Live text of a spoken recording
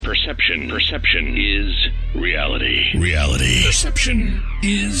Perception is reality. Perception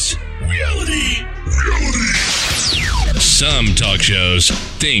is reality. Some talk shows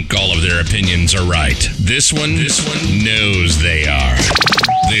think all of their opinions are right. This one knows they are.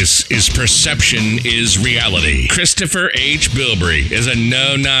 This is Perception is Reality. Christopher H. Bilbrey is a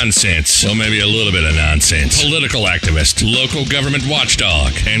no-nonsense, well, maybe a little bit of nonsense, political activist, local government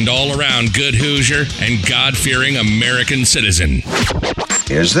watchdog, and all-around good Hoosier and God-fearing American citizen.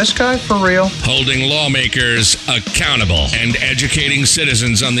 Is this guy for real? Holding lawmakers accountable and educating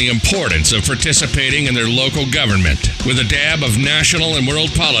citizens on the importance of participating in their local government with a dab of national and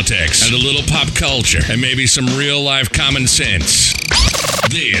world politics and a little pop culture and maybe some real-life common sense.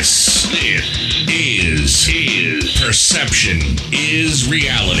 This is Perception is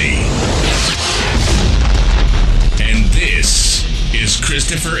Reality. And this is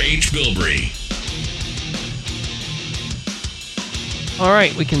Christopher H. Bilbrey. All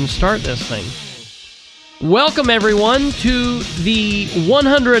right, we can start this thing. Welcome, everyone, to the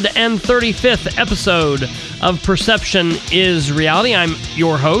 135th episode of Perception is Reality. I'm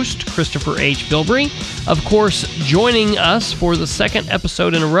your host, Christopher H. Bilbrey. Of course, joining us for the second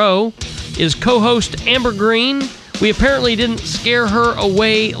episode in a row is co-host Amber Green. We apparently didn't scare her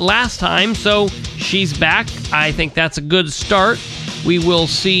away last time, so she's back. I think that's a good start. We will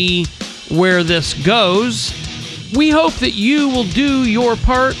see where this goes. We hope that you will do your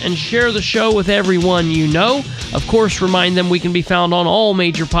part and share the show with everyone you know. Of course, remind them we can be found on all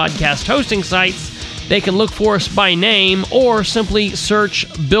major podcast hosting sites. They can look for us by name or simply search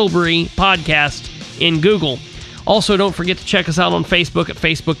Bilbrey Podcast in Google. Also, don't forget to check us out on Facebook at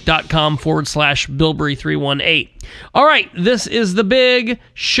facebook.com/Bilbrey318. All right, this is the big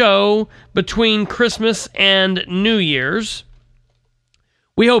show between Christmas and New Year's.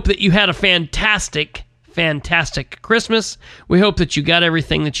 We hope that you had a fantastic Christmas. We hope that you got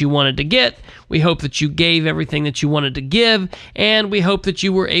everything that you wanted to get. We hope that you gave everything that you wanted to give. And we hope that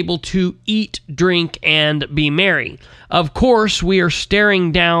you were able to eat, drink, and be merry. Of course, we are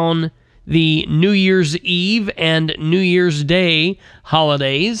staring down the New Year's Eve and New Year's Day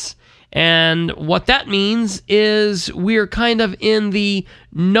holidays. And what that means is we're kind of in the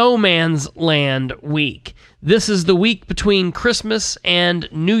no man's land week. This is the week between Christmas and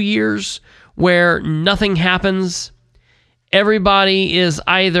New Year's, where nothing happens. Everybody is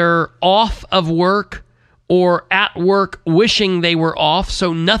either off of work or at work wishing they were off,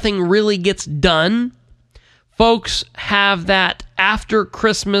 so nothing really gets done. Folks have that after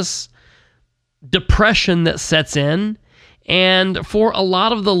Christmas depression that sets in, and for a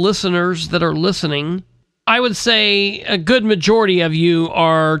lot of the listeners that are listening, I would say a good majority of you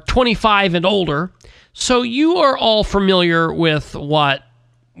are 25 and older, so you are all familiar with what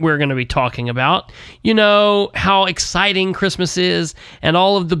we're going to be talking about. You know how exciting Christmas is and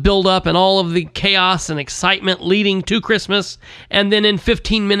all of the buildup and all of the chaos and excitement leading to Christmas, and then in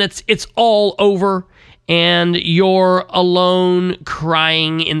 15 minutes it's all over and you're alone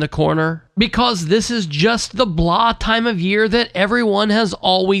crying in the corner, because this is just the blah time of year that everyone has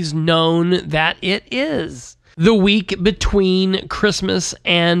always known that it is. The week between Christmas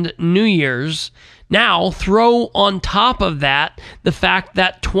and New Year's. Now, throw on top of that the fact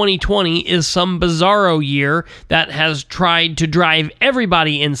that 2020 is some bizarro year that has tried to drive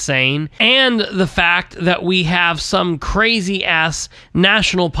everybody insane, and the fact that we have some crazy-ass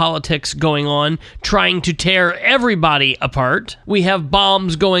national politics going on trying to tear everybody apart. We have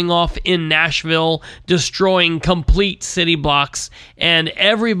bombs going off in Nashville, destroying complete city blocks, and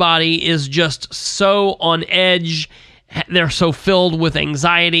everybody is just so on edge. They're so filled with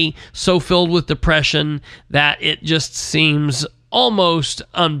anxiety, so filled with depression, that it just seems almost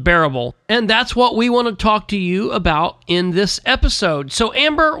unbearable. And that's what we want to talk to you about in this episode. So,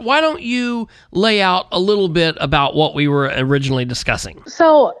 Amber, why don't you lay out a little bit about what we were originally discussing?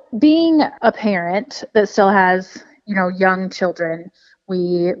 So, being a parent that still has, young children,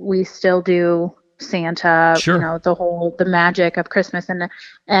 we still do Santa, sure. The magic of Christmas. And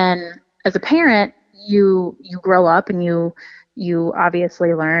as a parent, you grow up and you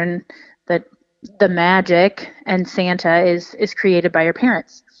obviously learn that the magic and Santa is created by your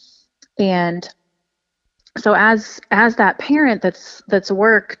parents. And so as that parent that's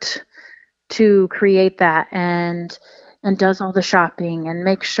worked to create that and does all the shopping and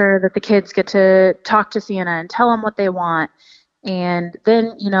makes sure that the kids get to talk to Santa and tell them what they want, and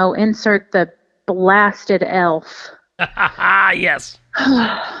then insert the blasted elf. Yes.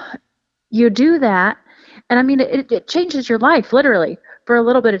 You do that, and I mean, it changes your life, literally, for a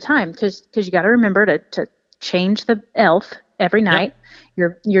little bit of time, because you got to remember to change the elf every night.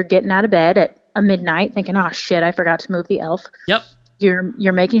 Yep. You're getting out of bed at midnight thinking, oh, shit, I forgot to move the elf. Yep.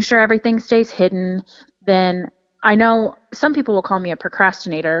 you're making sure everything stays hidden. Then I know some people will call me a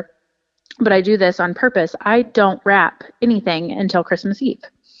procrastinator, but I do this on purpose. I don't wrap anything until Christmas Eve.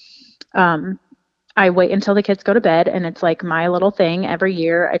 I wait until the kids go to bed, and it's like my little thing every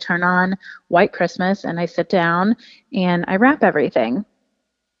year. I turn on White Christmas and I sit down and I wrap everything.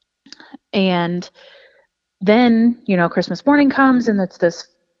 And then, Christmas morning comes and it's this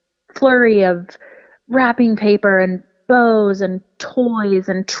flurry of wrapping paper and bows and toys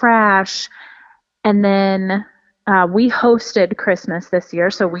and trash. And then we hosted Christmas this year.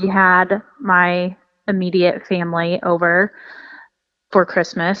 So we had my immediate family over for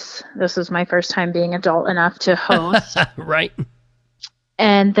Christmas. This was my first time being adult enough to host. Right.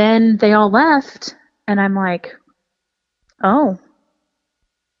 And then they all left. And I'm like, oh,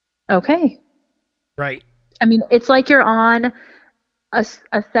 okay. Right. I mean, it's like you're on a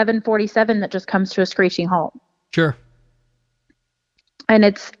 747 that just comes to a screeching halt. Sure. And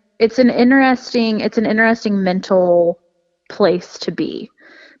it's an interesting mental place to be,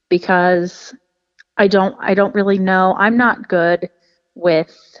 because I don't really know. I'm not good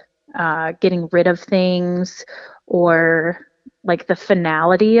with getting rid of things or like the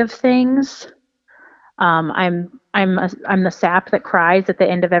finality of things. I'm the sap that cries at the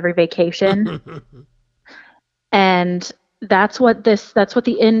end of every vacation. And that's what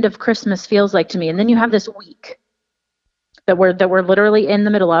the end of Christmas feels like to me. And then you have this week that we're literally in the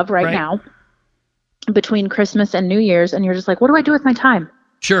middle of right now, between Christmas and New Year's, and you're just like, what do I do with my time?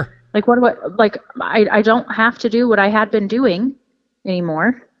 Sure. Like, I don't have to do what I had been doing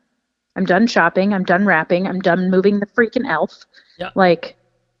anymore. I'm done shopping. I'm done wrapping. I'm done moving the freaking elf. Yeah.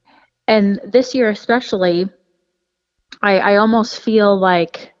 And this year especially, I almost feel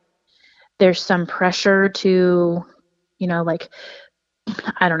like there's some pressure to,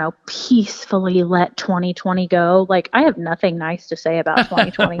 I don't know, peacefully let 2020 go. Like, I have nothing nice to say about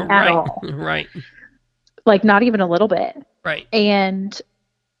 2020 at all. Right. Like, not even a little bit. Right. And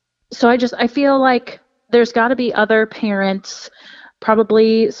so I feel like there's got to be other parents,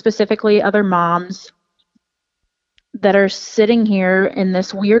 probably specifically other moms, that are sitting here in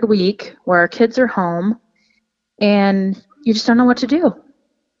this weird week where our kids are home and you just don't know what to do.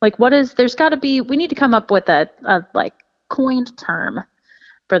 Like, we need to come up with a coined term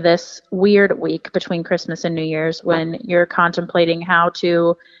for this weird week between Christmas and New Year's, when you're contemplating how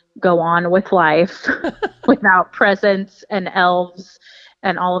to go on with life without presents and elves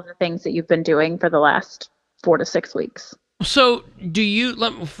and all of the things that you've been doing for the last 4 to 6 weeks. So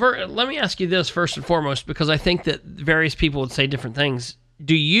let me ask you this first and foremost, because I think that various people would say different things.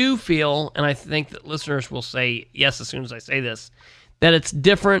 Do you feel, and I think that listeners will say yes as soon as I say this, that it's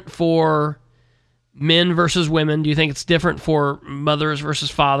different for men versus women? Do you think it's different for mothers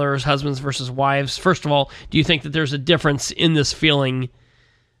versus fathers, husbands versus wives? First of all, do you think that there's a difference in this feeling?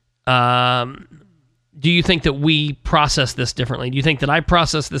 Do you think that we process this differently? Do you think that I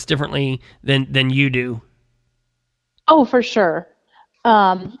process this differently than you do? Oh, for sure.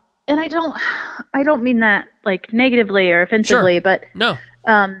 And I don't mean that like negatively or offensively, Sure. but No.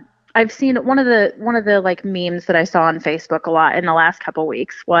 I've seen one of the like memes that I saw on Facebook a lot in the last couple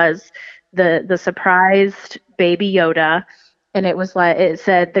weeks was the surprised baby Yoda, and it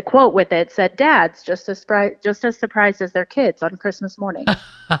said, the quote with it said, "Dads just as surprised as their kids on Christmas morning."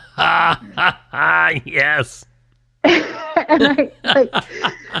 Yes. And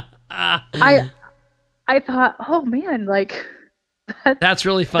I thought, oh man, like that's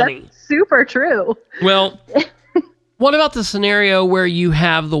really funny. That's super true. Well, what about the scenario where you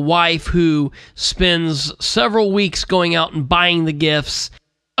have the wife who spends several weeks going out and buying the gifts?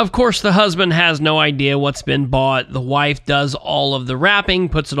 Of course, the husband has no idea what's been bought. The wife does all of the wrapping,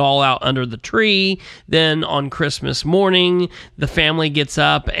 puts it all out under the tree. Then on Christmas morning, the family gets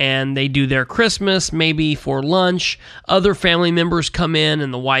up and they do their Christmas, maybe for lunch. Other family members come in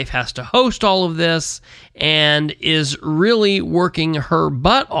and the wife has to host all of this and is really working her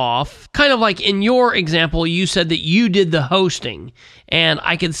butt off. Kind of like in your example, you said that you did the hosting, and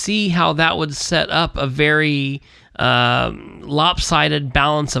I could see how that would set up a very lopsided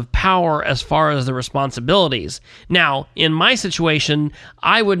balance of power as far as the responsibilities. Now, in my situation,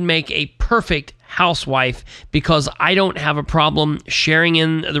 I would make a perfect housewife because I don't have a problem sharing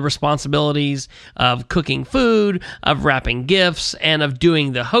in the responsibilities of cooking food, of wrapping gifts, and of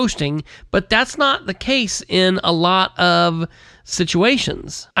doing the hosting, but that's not the case in a lot of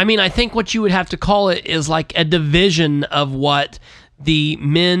situations. I mean, I think what you would have to call it is like a division of what the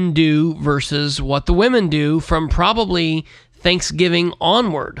men do versus what the women do from probably Thanksgiving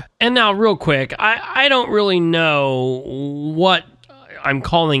onward. And now, real quick, I don't really know what I'm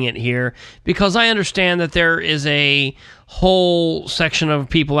calling it here, because I understand that there is a whole section of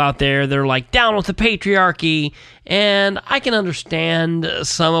people out there that are like down with the patriarchy, and I can understand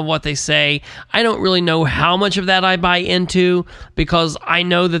some of what they say. I don't really know how much of that I buy into, because I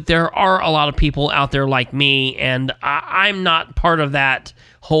know that there are a lot of people out there like me, and I'm not part of that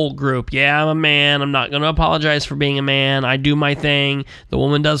whole group. Yeah, I'm a man. I'm not going to apologize for being a man. I do my thing. The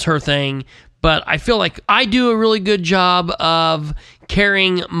woman does her thing. But I feel like I do a really good job of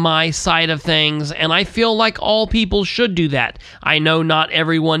carrying my side of things, and I feel like all people should do that. I know not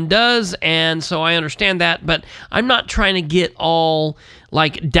everyone does, and so I understand that, but I'm not trying to get all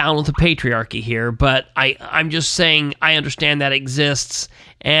like down with the patriarchy here, but I'm just saying I understand that exists,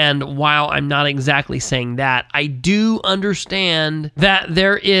 and while I'm not exactly saying that, I do understand that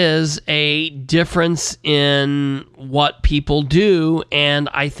there is a difference in what people do, and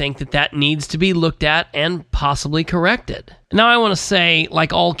I think that that needs to be looked at and possibly corrected. Now, I want to say,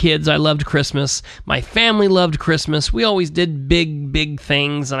 like all kids, I loved Christmas. My family loved Christmas. We always did big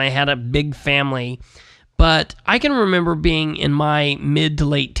things, and I had a big family. But I can remember being in my mid to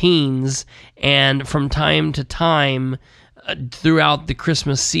late teens, and from time to time throughout the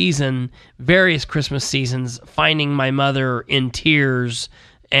Christmas season, various Christmas seasons, finding my mother in tears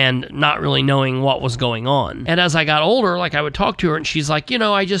and not really knowing what was going on. And as I got older, like I would talk to her, and she's like,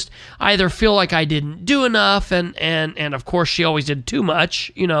 I just either feel like I didn't do enough, and of course she always did too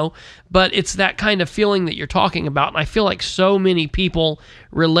much, but it's that kind of feeling that you're talking about, and I feel like so many people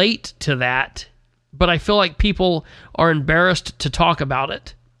relate to that, but I feel like people are embarrassed to talk about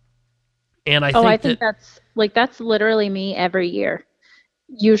it. And I think that's literally me every year.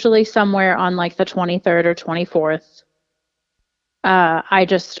 Usually somewhere on like the 23rd or 24th. I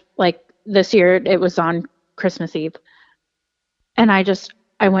just, like, this year it was on Christmas Eve. And I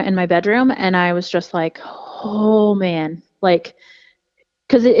went in my bedroom and I was just like, oh man, like,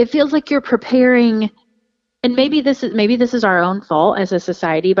 because it feels like you're preparing, and maybe this is our own fault as a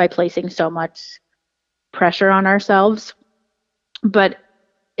society by placing so much pressure on ourselves, but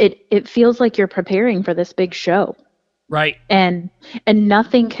it feels like you're preparing for this big show, right? And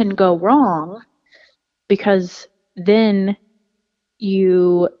nothing can go wrong, because then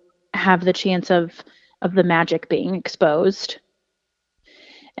you have the chance of the magic being exposed.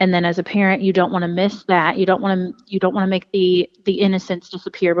 And then as a parent, you don't want to miss that. You don't want to make the innocence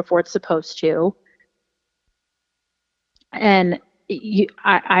disappear before it's supposed to. And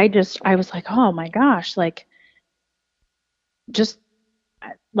I was like, oh my gosh, like, just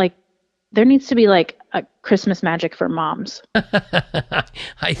like, there needs to be like a Christmas magic for moms.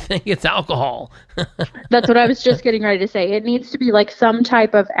 I think it's alcohol. That's what I was just getting ready to say. It needs to be like some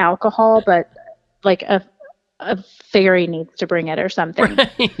type of alcohol, but like a fairy needs to bring it or something.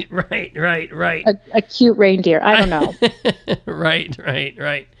 Right. A cute reindeer. I don't know. Right.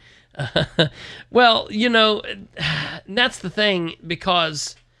 Well, that's the thing,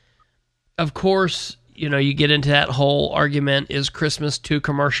 because of course, you get into that whole argument, is Christmas too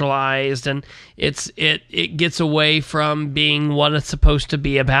commercialized, and it gets away from being what it's supposed to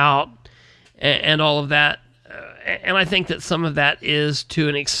be about, and all of that. And I think that some of that is, to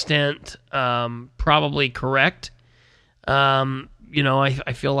an extent, probably correct.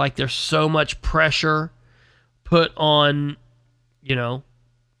 I feel like there's so much pressure put on,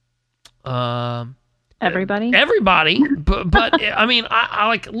 everybody, but I mean, I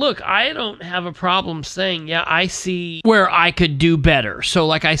like, look, I don't have a problem saying, yeah, I see where I could do better. So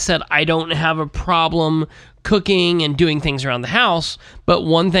like I said, I don't have a problem cooking and doing things around the house, but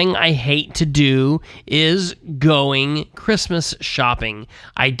one thing I hate to do is going Christmas shopping.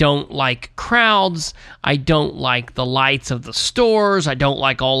 I don't like crowds. I don't like the lights of the stores. I don't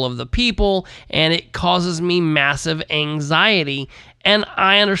like all of the people, and it causes me massive anxiety. And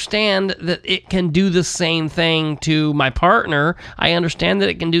I understand that it can do the same thing to my partner. I understand that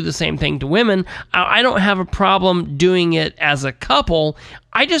it can do the same thing to women. I don't have a problem doing it as a couple.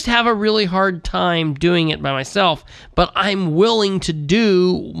 I just have a really hard time doing it by myself. But I'm willing to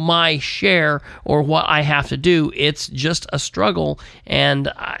do my share, or what I have to do. It's just a struggle.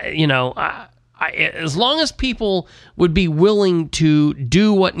 And, as long as people would be willing to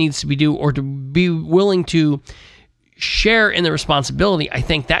do what needs to be done, or to be willing to share in the responsibility, I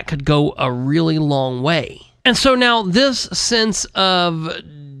think that could go a really long way. And so now this sense of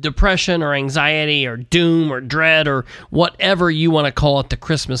depression or anxiety or doom or dread or whatever you want to call it, the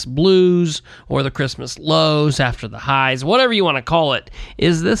Christmas blues or the Christmas lows after the highs, whatever you want to call it,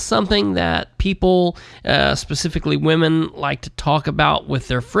 is this something that people, specifically women, like to talk about with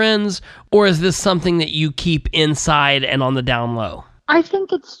their friends, or is this something that you keep inside and on the down low? I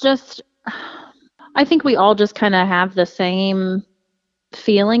think we all just kind of have the same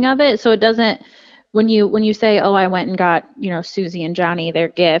feeling of it. So it doesn't, when you say, oh, I went and got, Susie and Johnny their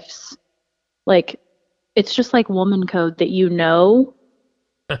gifts, like, it's just like woman code that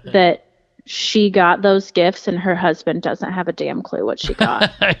that she got those gifts and her husband doesn't have a damn clue what she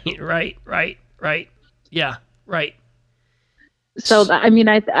got. Right. Yeah, right. So, I mean,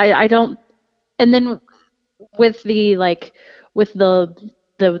 I don't, and then with the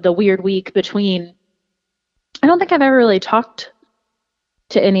weird week between, I don't think I've ever really talked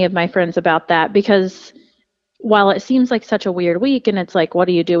to any of my friends about that, because while it seems like such a weird week and it's like, what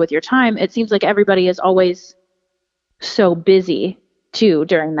do you do with your time? It seems like everybody is always so busy too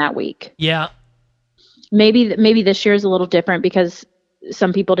during that week. Yeah. Maybe this year is a little different because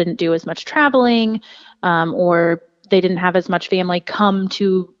some people didn't do as much traveling, or they didn't have as much family come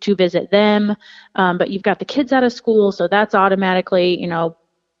to visit them. But you've got the kids out of school, so that's automatically,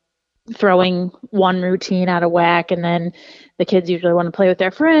 throwing one routine out of whack. And then the kids usually want to play with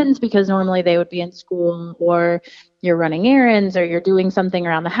their friends because normally they would be in school, or you're running errands, or you're doing something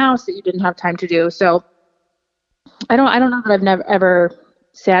around the house that you didn't have time to do. So I don't know that I've never ever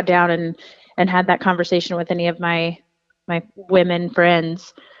sat down and had that conversation with any of my women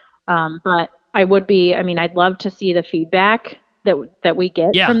friends. But I'd love to see the feedback that we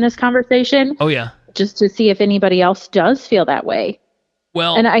get from this conversation. Oh yeah. Just to see if anybody else does feel that way.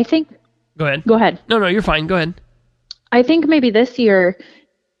 Well, and I think, go ahead. Go ahead. No, you're fine. Go ahead. I think maybe this year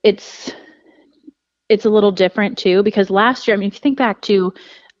it's a little different too, because last year, if you think back to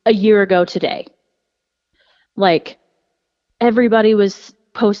a year ago today, like, everybody was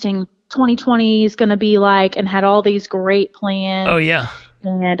posting 2020 is going to be like, and had all these great plans. Oh yeah.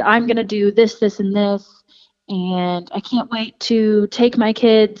 And I'm going to do this, and this, and I can't wait to take my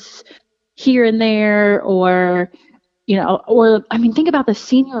kids here and there, or think about the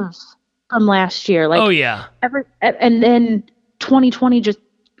seniors from last year. Like, oh yeah. And then 2020 just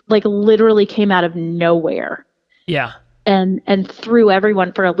like literally came out of nowhere. Yeah. And threw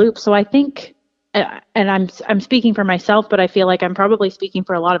everyone for a loop. So I think, and I'm speaking for myself, but I feel like I'm probably speaking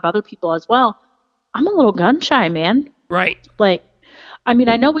for a lot of other people as well. I'm a little gun shy, man. Right. Like, I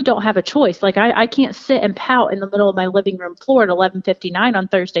know we don't have a choice. Like, I can't sit and pout in the middle of my living room floor at 11:59 on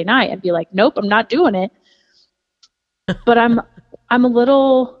Thursday night and be like, nope, I'm not doing it. But I'm a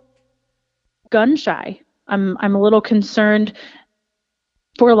little gun shy. I'm a little concerned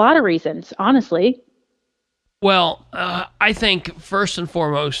for a lot of reasons, honestly. Well, I think first and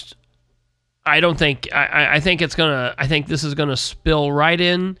foremost, I think this is gonna spill right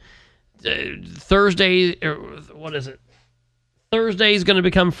in. Thursday, or what is it? Thursday is going to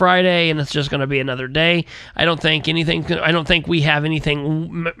become Friday, and it's just going to be another day. I don't think we have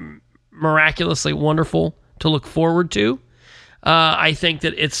anything miraculously wonderful to look forward to. I think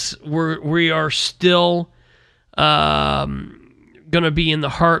that we are still going to be in the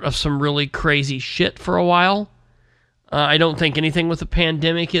heart of some really crazy shit for a while. I don't think anything with the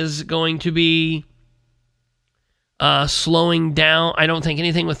pandemic is going to be slowing down. I don't think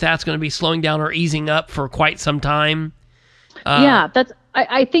anything with that's going to be slowing down or easing up for quite some time.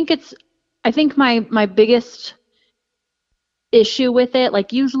 I think my biggest issue with it,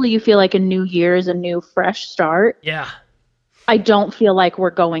 like, usually you feel like a new year is a new fresh start. Yeah. I don't feel like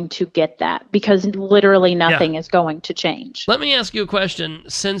we're going to get that, because literally nothing is going to change. Let me ask you a question.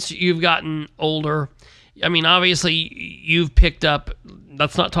 Since you've gotten older, obviously you've picked up,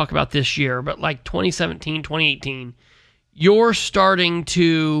 let's not talk about this year, but like 2017, 2018, you're starting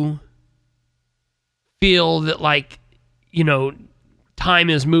to feel that, like, time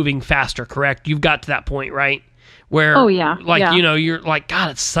is moving faster, correct? You've got to that point, right? Where, oh yeah, you're like,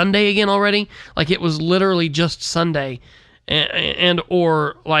 God, it's Sunday again already? Like, it was literally just Sunday.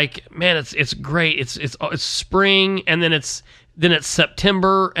 Or like, man, it's great. It's spring, and then it's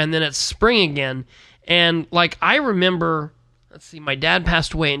September, and then it's spring again. And like, I remember, let's see, my dad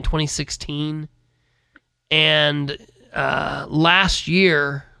passed away in 2016, and last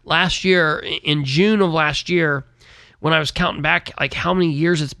year in June of last year, when I was counting back like how many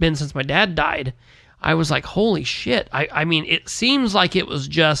years it's been since my dad died, I was like, holy shit. It seems like it was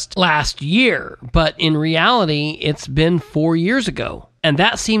just last year, but in reality, it's been 4 years ago. And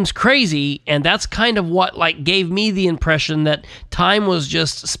that seems crazy, and that's kind of what like gave me the impression that time was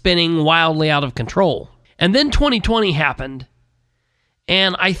just spinning wildly out of control. And then 2020 happened,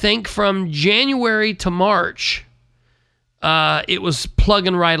 and I think from January to March, it was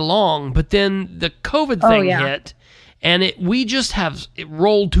plugging right along, but then the COVID thing hit, and it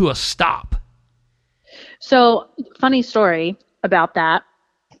rolled to a stop. So, funny story about that.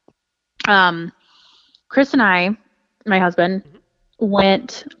 Chris and I, my husband,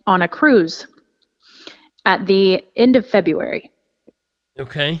 went on a cruise at the end of February.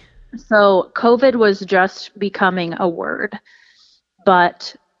 Okay. So COVID was just becoming a word,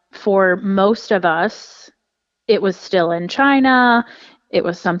 but for most of us, it was still in China. It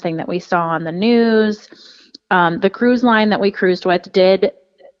was something that we saw on the news. The cruise line that we cruised with did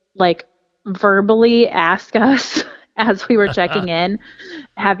like verbally ask us as we were checking in,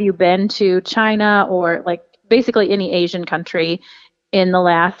 have you been to China or like basically any Asian country in the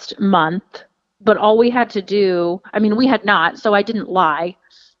last month? But all we had to do, I mean, we had not, so I didn't lie,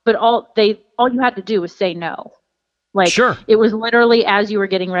 but all you had to do was say no. Like, Sure. It was literally as you were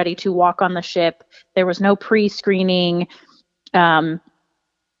getting ready to walk on the ship. There was no pre-screening.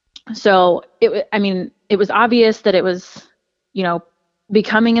 So it was obvious that it was,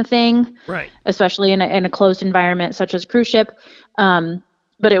 becoming a thing, Right. especially in a closed environment such as a cruise ship.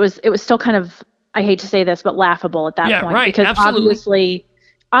 But it was still kind of, I hate to say this, but laughable at that point. Right. Because Absolutely.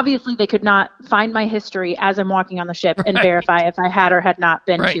 obviously they could not find my history as I'm walking on the ship and verify if I had or had not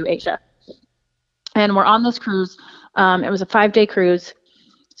been to Asia. And we're on this cruise. It was a 5-day cruise.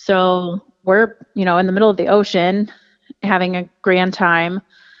 So we're, in the middle of the ocean having a grand time.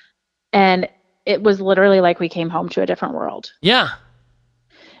 And it was literally like we came home to a different world. Yeah.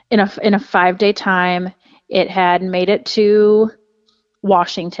 In a 5-day time, it had made it to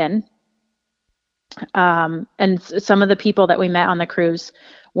Washington. And some of the people that we met on the cruise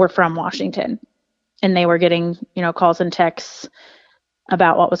were from Washington, and they were getting, calls and texts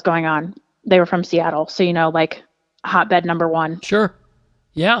about what was going on. They were from Seattle. So, like hotbed number one. Sure.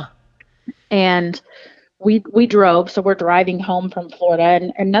 Yeah. And we drove. So we're driving home from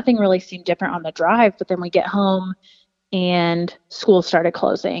Florida, and nothing really seemed different on the drive. But then we get home and school started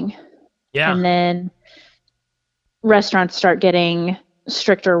closing. Yeah. And then restaurants start getting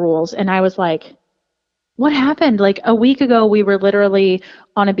stricter rules. And I was like, what happened? Like a week ago, we were literally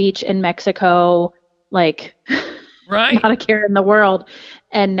on a beach in Mexico, like Right. not a care in the world.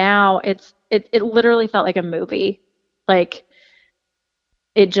 And now it literally felt like a movie. Like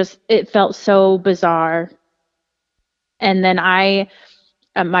it felt so bizarre. And then my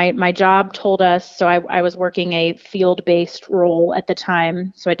job told us, so I was working a field-based role at the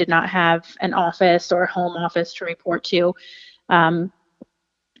time, so I did not have an office or a home office to report to. And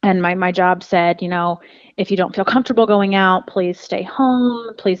my job said, if you don't feel comfortable going out, please stay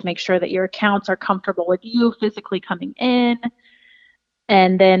home. Please make sure that your accounts are comfortable with you physically coming in.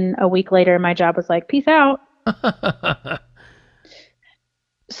 And then a week later, my job was like, peace out.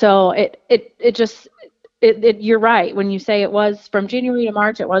 So you're right. When you say it was from January to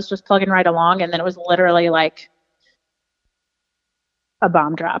March, it was just plugging right along. And then it was literally like a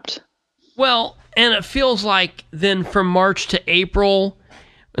bomb dropped. Well, and it feels like then from March to April,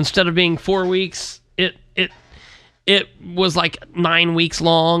 instead of being 4 weeks, it was like 9 weeks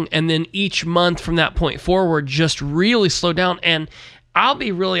long. And then each month from that point forward just really slowed down. And I'll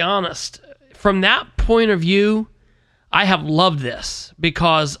be really honest, from that point of view, I have loved this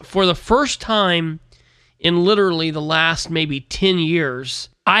because for the first time in literally the last maybe 10 years,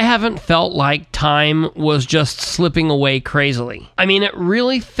 I haven't felt like time was just slipping away crazily. I mean, it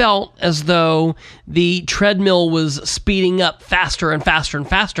really felt as though the treadmill was speeding up faster and faster and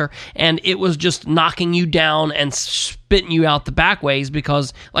faster, and it was just knocking you down and spitting you out the back ways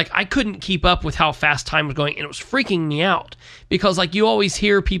because, like, I couldn't keep up with how fast time was going, and it was freaking me out. Because, like, you always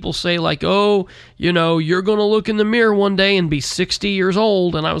hear people say, like, oh, you're going to look in the mirror one day and be 60 years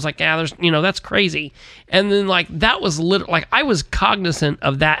old. And I was like, that's crazy. And then, like, that was I was cognizant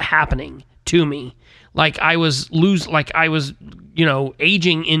of that happening to me. Like, I was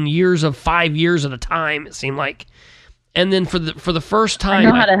aging in years of 5 years at a time, it seemed like. And then for the first time... I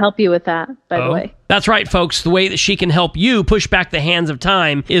know how to help you with that, by the way. That's right, folks. The way that she can help you push back the hands of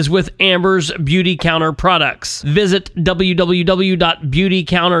time is with Amber's Beauty Counter products. Visit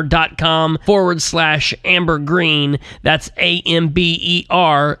www.beautycounter.com/Amber Green. That's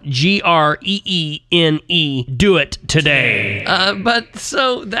AMBERGREENE. Do it today. But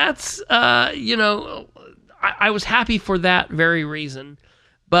so that's, I was happy for that very reason.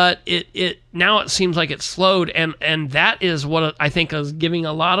 But it now it seems like it's slowed, and that is what I think is giving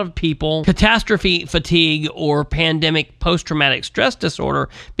a lot of people catastrophe fatigue or pandemic post-traumatic stress disorder,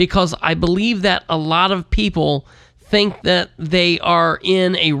 because I believe that a lot of people think that they are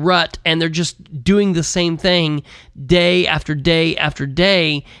in a rut and they're just doing the same thing day after day after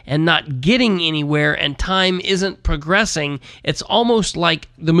day and not getting anywhere, and time isn't progressing. It's almost like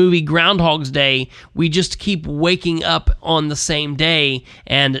the movie Groundhog's Day. We just keep waking up on the same day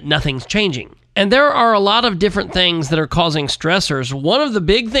and nothing's changing. And there are a lot of different things that are causing stressors. One of the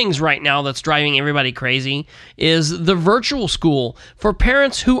big things right now that's driving everybody crazy is the virtual school. For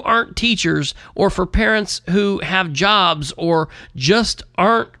parents who aren't teachers, or for parents who have jobs or just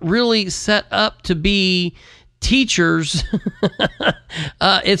aren't really set up to be teachers,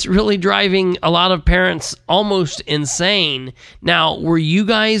 it's really driving a lot of parents almost insane. Now, were you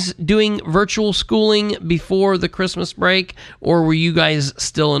guys doing virtual schooling before the Christmas break, or were you guys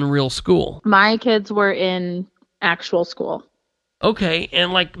still in real school? My kids were in actual school. Okay,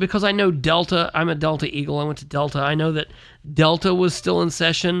 and like, because I know Delta, I'm a Delta Eagle, I went to Delta, I know that Delta was still in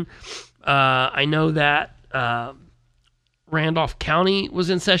session. I know that Randolph County was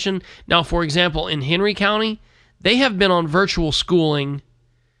in session. Now, for example, in Henry County, they have been on virtual schooling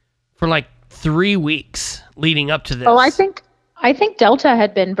for like 3 weeks leading up to this. Oh, I think Delta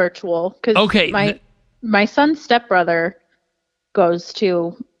had been virtual because okay. My son's stepbrother goes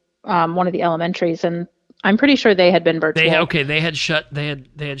to one of the elementaries, and I'm pretty sure they had been virtual. They had shut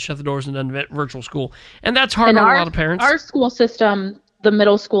the doors and done virtual school, and that's hard on a lot of parents. Our school system, the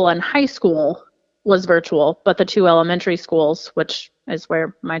middle school and high school, was virtual, but the 2 elementary schools, which is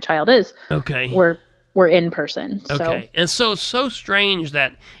where my child is, were in person. Okay. And so it's so strange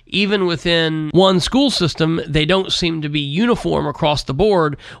that even within one school system, they don't seem to be uniform across the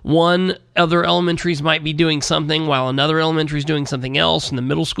board. Other elementaries might be doing something while another elementary is doing something else, and the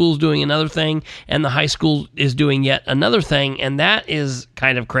middle school is doing another thing, and the high school is doing yet another thing, and that is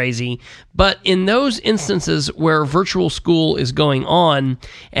kind of crazy. But in those instances where virtual school is going on,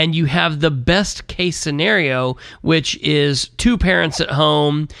 and you have the best case scenario, which is 2 parents at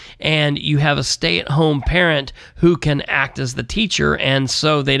home, and you have a stay-at-home parent who can act as the teacher, and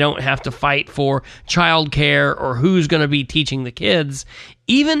so they don't have to fight for childcare or who's going to be teaching the kids.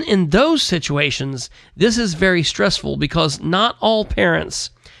 Even in those situations, this is very stressful because not all parents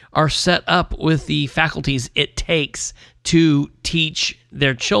are set up with the faculties it takes to teach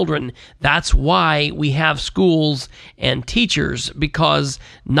their children. That's why we have schools and teachers, because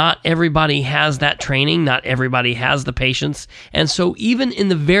not everybody has that training, not everybody has the patience. And so even in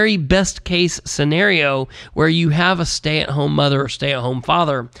the very best case scenario where you have a stay-at-home mother or stay-at-home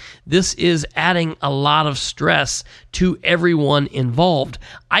father, this is adding a lot of stress to everyone involved.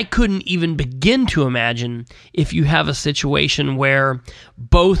 I couldn't even begin to imagine if you have a situation where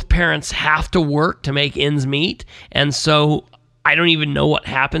both parents have to work to make ends meet, and so I don't even know what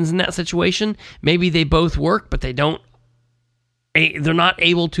happens in that situation. Maybe they both work, but they're not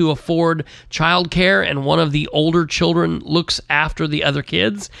able to afford childcare, and one of the older children looks after the other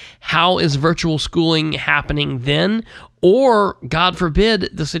kids. How is virtual schooling happening then? Or, God forbid,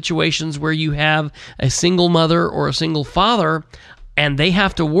 the situations where you have a single mother or a single father and they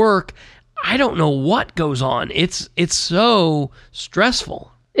have to work. I don't know what goes on. It's so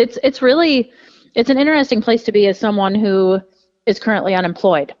stressful. It's an interesting place to be as someone who is currently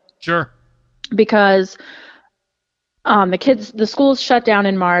unemployed. Sure. Because the schools shut down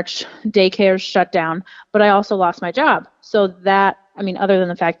in March, daycare's shut down, but I also lost my job. So that, other than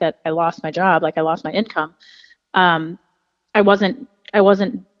the fact that I lost my job, like I lost my income, I wasn't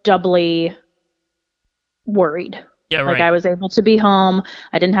doubly worried. Yeah, right. Like I was able to be home.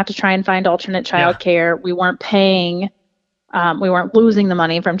 I didn't have to try and find alternate childcare. We weren't paying, we weren't losing the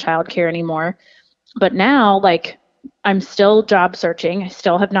money from childcare anymore. But now, like, I'm still job searching. I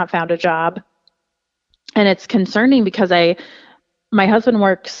still have not found a job. And it's concerning because my husband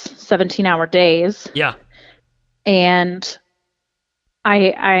works 17-hour days. Yeah. And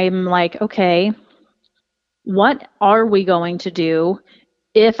I'm like, okay, what are we going to do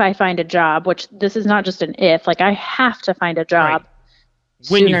if I find a job? Which this is not just an if, like I have to find a job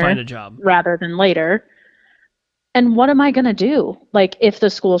when you find a job rather than later. And what am I going to do? Like if the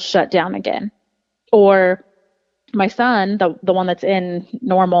school's shut down again, or my son, the one that's in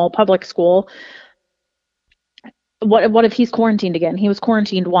normal public school, what if he's quarantined again? He was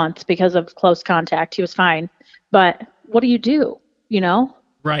quarantined once because of close contact. He was fine. But what do you do?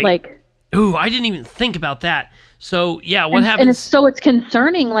 Right. Like, ooh, I didn't even think about that. So yeah, what happens? And it's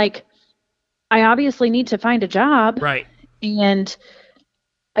concerning. Like, I obviously need to find a job. Right. And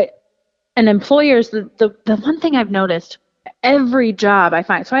employers, the one thing I've noticed, every job I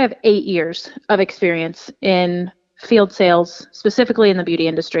find, so I have 8 years of experience in field sales, specifically in the beauty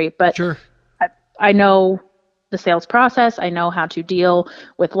industry, but sure. I know the sales process. I know how to deal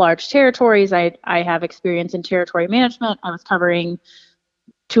with large territories. I have experience in territory management. I was covering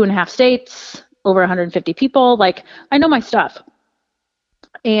 2.5 states, over 150 people. Like, I know my stuff.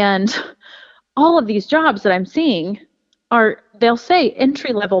 And all of these jobs that I'm seeing they'll say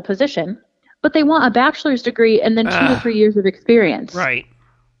entry-level position, but they want a bachelor's degree and then 2 to 3 years of experience. Right.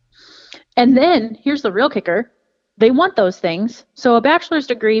 And then here's the real kicker. They want those things. So a bachelor's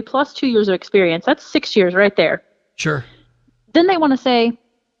degree plus 2 years of experience, that's 6 years right there. Sure. Then they want to say,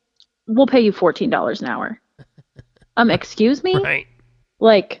 we'll pay you $14 an hour. Excuse me? Right.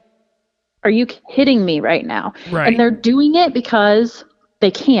 Like, are you kidding me right now? Right. And they're doing it because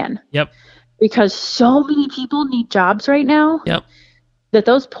they can. Yep. Because so many people need jobs right now. Yep. That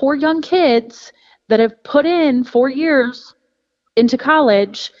those poor young kids that have put in 4 years into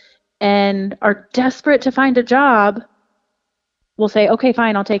college and are desperate to find a job will say, okay,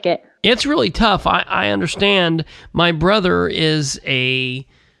 fine, I'll take it. It's really tough. I understand. My brother is a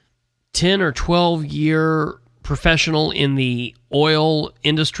 10 or 12 year professional in the oil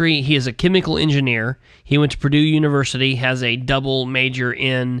industry. He is a chemical engineer. He went to Purdue University, has a double major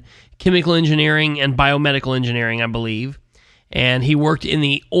in chemical engineering and biomedical engineering, I believe. And he worked in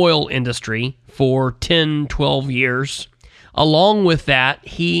the oil industry for 10, 12 years. Along with that,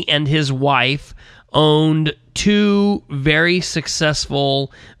 he and his wife owned 2 very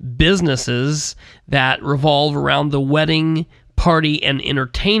successful businesses that revolve around the wedding, party, and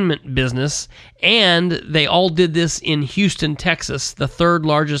entertainment business, and they all did this in Houston, Texas, the 3rd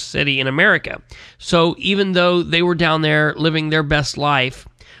largest city in America. So even though they were down there living their best life,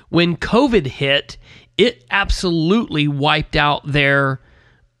 when COVID hit, it absolutely wiped out their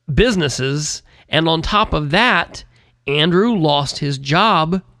businesses, and on top of that, Andrew lost his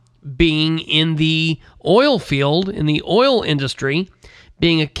job being in the oil field, in the oil industry,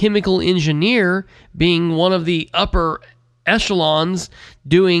 being a chemical engineer, being one of the upper echelons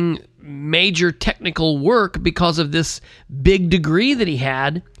doing major technical work because of this big degree that he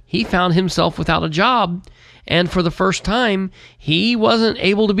had. He found himself without a job, and for the first time, he wasn't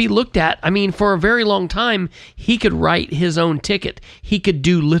able to be looked at. I mean, for a very long time, he could write his own ticket. He could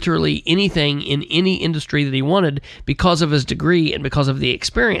do literally anything in any industry that he wanted because of his degree and because of the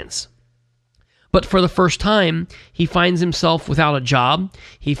experience. But for the first time, he finds himself without a job.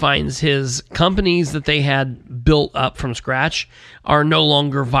 He finds his companies that they had built up from scratch are no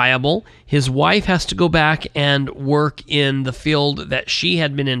longer viable. His wife has to go back and work in the field that she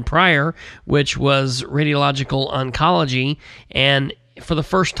had been in prior, which was radiological oncology. And for the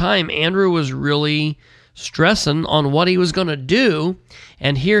first time, Andrew was really stressing on what he was going to do.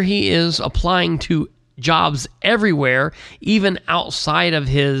 And here he is applying to jobs everywhere, even outside of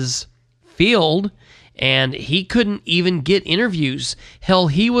his field, and he couldn't even get interviews. Hell,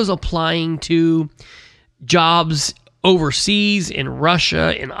 he was applying to jobs overseas, in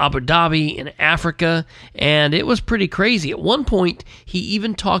Russia, in Abu Dhabi, in Africa, and it was pretty crazy. At one point, he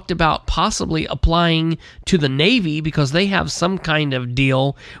even talked about possibly applying to the Navy because they have some kind of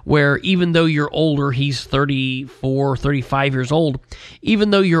deal where even though you're older, he's 34, 35 years old,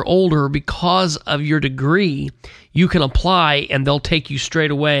 even though you're older, because of your degree, you can apply and they'll take you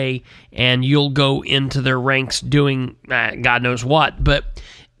straight away and you'll go into their ranks doing God knows what. But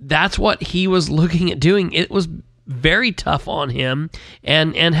that's what he was looking at doing. It was very tough on him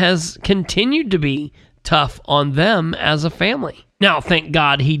and has continued to be tough on them as a family. Now, thank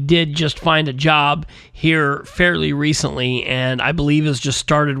God he did just find a job here fairly recently, and I believe has just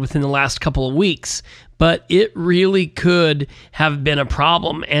started within the last couple of weeks. But it really could have been a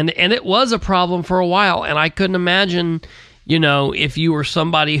problem, and it was a problem for a while, and I couldn't imagine, if you were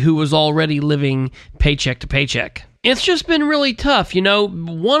somebody who was already living paycheck to paycheck. It's just been really tough.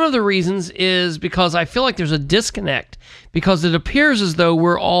 One of the reasons is because I feel like there's a disconnect, because it appears as though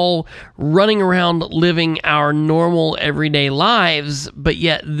we're all running around living our normal everyday lives, but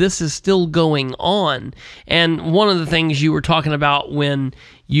yet this is still going on. And one of the things you were talking about when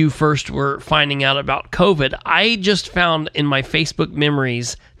you first were finding out about COVID, I just found in my Facebook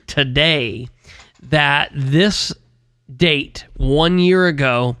memories today that this date 1 year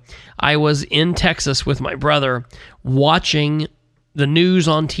ago, I was in Texas with my brother watching the news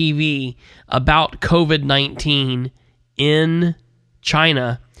on TV about COVID-19 in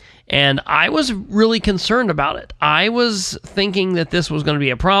China, and I was really concerned about it. I was thinking that this was going to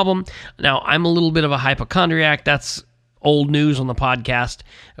be a problem. Now, I'm a little bit of a hypochondriac. That's old news on the podcast.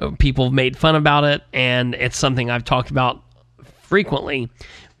 People have made fun about it, and it's something I've talked about frequently.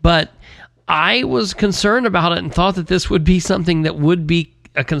 But I was concerned about it and thought that this would be something that would be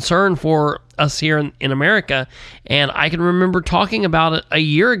a concern for us here in America. And I can remember talking about it a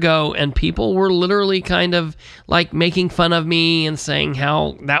year ago, and people were literally kind of like making fun of me and saying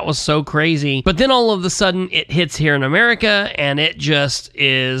how that was so crazy. But then all of a sudden it hits here in America, and it just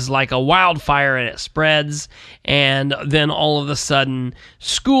is like a wildfire, and it spreads. And then all of a sudden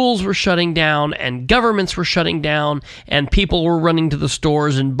schools were shutting down and governments were shutting down, and people were running to the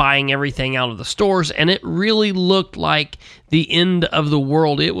stores and buying everything out of the stores, and it really looked like the end of the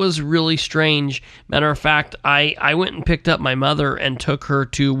world. It was really strange. Matter of fact, I went and picked up my mother and took her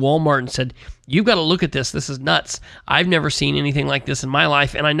to Walmart and said, "You've got to look at this. This is nuts. I've never seen anything like this in my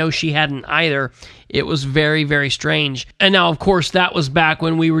life." And I know she hadn't either. It was very, very strange. And now, of course, that was back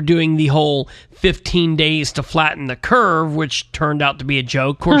when we were doing the whole 15 days to flatten the curve, which turned out to be a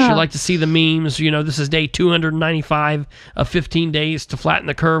joke. Of course, you like to see the memes. This is day 295 of 15 days to flatten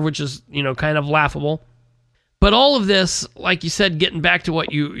the curve, which is, kind of laughable. But all of this, like you said, getting back to what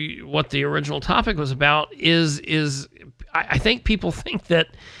the original topic was about, is I think people think that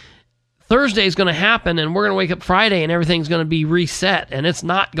Thursday is going to happen and we're going to wake up Friday and everything's going to be reset, and it's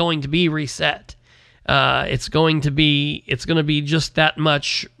not going to be reset. It's going to be just that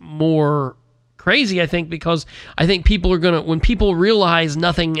much more crazy, I think, because I think people are going to, when people realize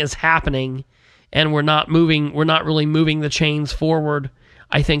nothing is happening and we're not really moving the chains forward,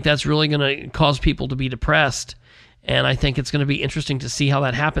 I think that's really going to cause people to be depressed. And I think it's going to be interesting to see how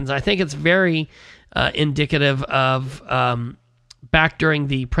that happens. I think it's very indicative of back during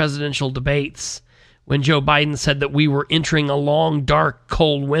the presidential debates when Joe Biden said that we were entering a long, dark,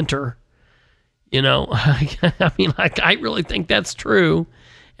 cold winter. I mean, I really think that's true.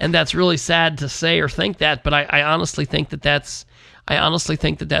 And that's really sad to say or think that, but I honestly think that that's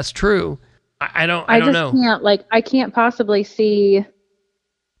true. I don't know. I can't possibly see,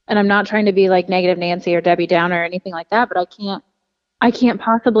 and I'm not trying to be like negative Nancy or Debbie Downer or anything like that, but I can't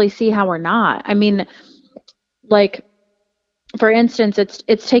possibly see how we're not. I mean, like, for instance,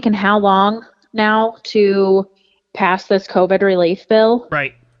 it's taken how long now to pass this COVID relief bill?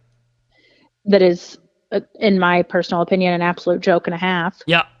 Right. That is, in my personal opinion, an absolute joke and a half.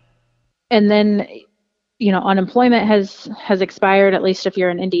 Yeah. And then, unemployment has expired, at least if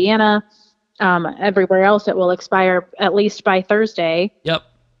you're in Indiana. Everywhere else, it will expire at least by Thursday. Yep.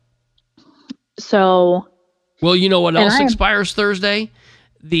 So. Well, you know what else expires Thursday?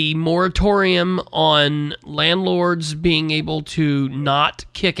 The moratorium on landlords being able to not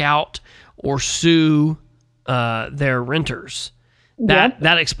kick out or sue their renters.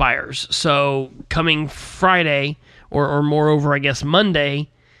 That expires. So coming Friday, or moreover, I guess Monday,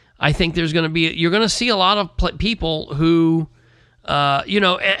 I think you're going to see a lot of people who,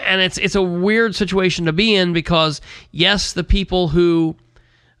 and it's a weird situation to be in, because yes, the people who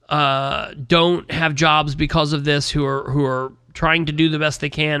don't have jobs because of this, who are trying to do the best they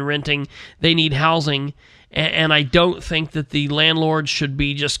can renting, they need housing. And I don't think that the landlords should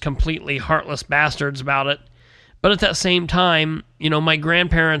be just completely heartless bastards about it. But at that same time, my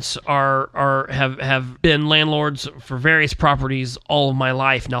grandparents have been landlords for various properties all of my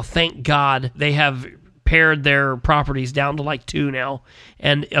life. Now, thank God they have pared their properties down to like 2 now.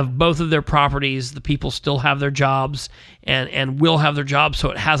 And of both of their properties, the people still have their jobs and will have their jobs,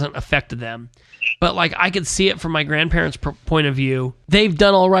 so it hasn't affected them. But like, I could see it from my grandparents' point of view. They've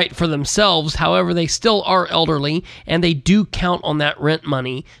done all right for themselves. However, they still are elderly, and they do count on that rent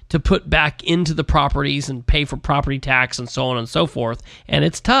money to put back into the properties and pay for property tax and so on and so forth. And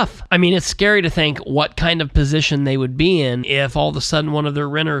it's tough. I mean, it's scary to think what kind of position they would be in if all of a sudden one of their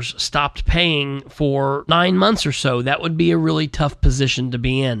renters stopped paying for 9 months or so. That would be a really tough position to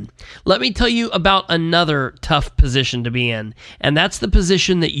be in. Let me tell you about another tough position to be in, and that's the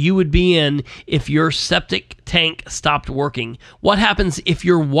position that you would be in if your septic tank stopped working. What happens if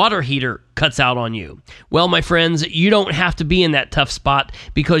your water heater cuts out on you? Well, my friends, you don't have to be in that tough spot,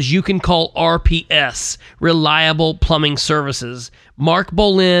 because you can call RPS, Reliable Plumbing Services. Mark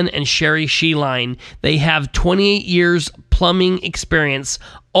Bolin and Sherry Sheeline. They have 28 years plumbing experience,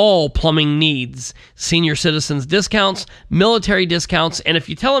 all plumbing needs, senior citizens discounts, military discounts, and if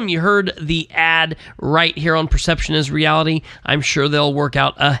you tell them you heard the ad right here on Perception is Reality, I'm sure they'll work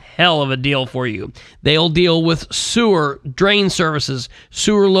out a hell of a deal for you. They'll deal with sewer, drain services,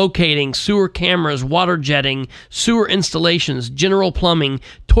 sewer locating, sewer cameras, water jetting, sewer installations, general plumbing,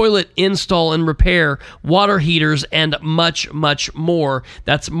 toilet install and repair, water heaters, and much, much more.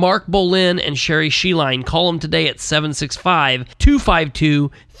 That's Mark Bolin and Sherry Sheeline. Call them today at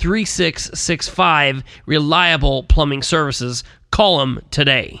 765-252-3665. Reliable Plumbing Services. Call them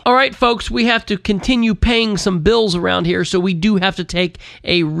today. All right, folks, we have to continue paying some bills around here, so we do have to take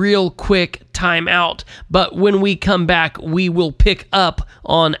a real quick time out. But when we come back, we will pick up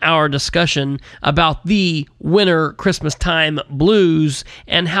on our discussion about the winter Christmas time blues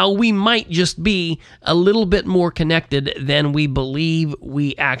and how we might just be a little bit more connected than we believe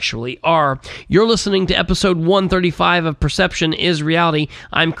we actually are. You're listening to episode 135 of Perception is Reality.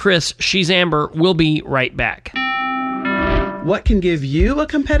 I'm Chris. She's Amber. We'll be right back. What can give you a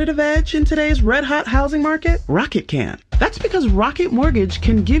competitive edge in today's red-hot housing market? Rocket can. That's because Rocket Mortgage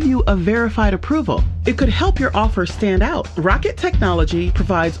can give you a verified approval. It could help your offer stand out. Rocket Technology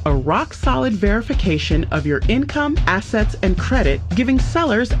provides a rock-solid verification of your income, assets, and credit, giving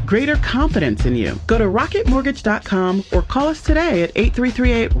sellers greater confidence in you. Go to rocketmortgage.com or call us today at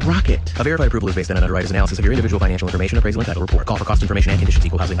 8338-ROCKET. A verified approval is based on an underwriter's analysis of your individual financial information, appraisal, and title report. Call for cost information and conditions.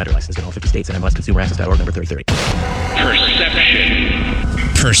 Equal housing lender licensed in all 50 states and MLSConsumerAccess.org number 3030.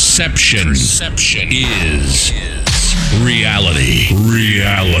 Perception is reality.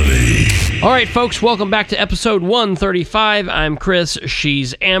 All right, folks, welcome back to episode 135. I'm Chris,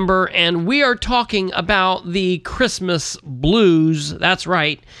 she's Amber, and we are talking about the Christmas blues. That's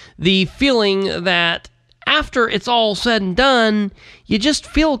right, the feeling that after it's all said and done, you just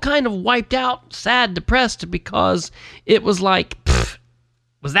feel kind of wiped out, sad, depressed, because it was like,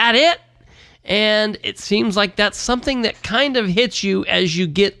 was that it? And it seems like that's something that kind of hits you as you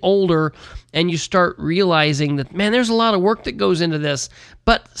get older and you start realizing that, man, there's a lot of work that goes into this.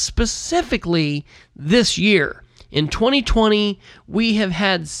 But specifically this year, in 2020, we have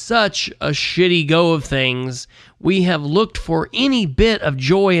had such a shitty go of things. We have looked for any bit of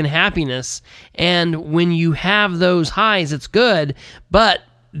joy and happiness. And when you have those highs, it's good. But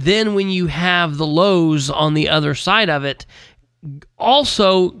then when you have the lows on the other side of it,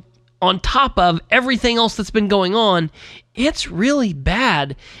 also on top of everything else that's been going on, it's really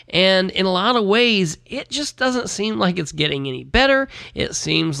bad. And in a lot of ways, it just doesn't seem like it's getting any better. It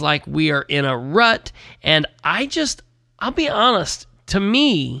seems like we are in a rut. And I'll be honest, to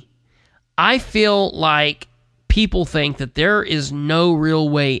me, I feel like people think that there is no real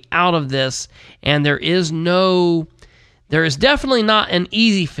way out of this, and there is definitely not an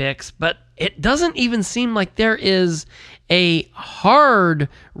easy fix, but it doesn't even seem like there is a hard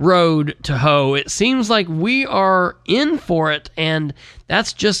road to hoe. It seems like we are in for it, and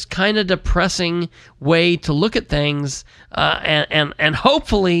that's just kind of depressing way to look at things. And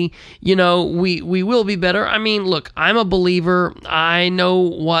hopefully, we will be better. I mean, look, I'm a believer. I know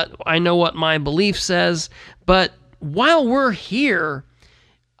what my belief says, but while we're here,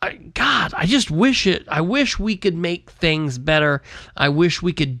 I just wish we could make things better. I wish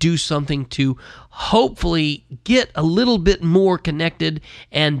we could do something to hopefully get a little bit more connected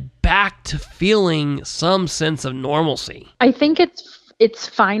and back to feeling some sense of normalcy. I think it's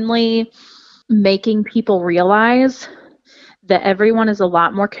finally making people realize that everyone is a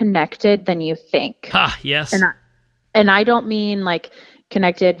lot more connected than you think. Yes. And I don't mean like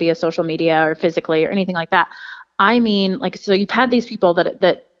connected via social media or physically or anything like that. I mean, like, so you've had these people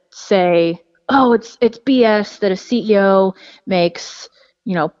that say, oh, it's BS that a CEO makes,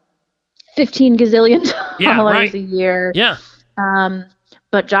 15 gazillion dollars a year. Yeah.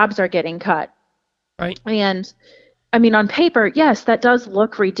 But jobs are getting cut. Right. And I mean, on paper, yes, that does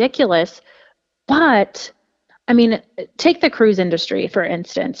look ridiculous. But I mean, take the cruise industry, for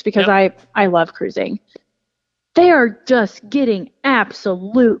instance, because I love cruising. They are just getting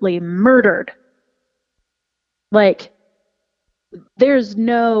absolutely murdered. Like, there's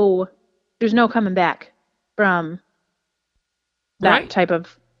no coming back from that type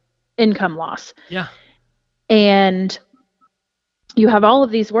of income loss. Yeah. And you have all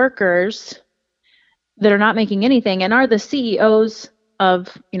of these workers that are not making anything, and are the CEOs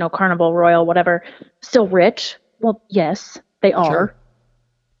of, Carnival, Royal, whatever, still rich? Well, yes, they are. Sure.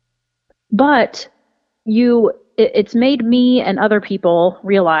 But it's made me and other people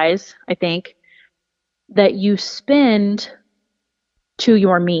realize, I think, that you spend to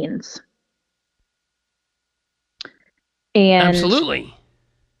your means. And absolutely.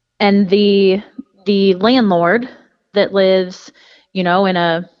 And the landlord that lives, in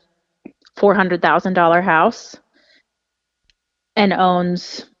a $400,000 house and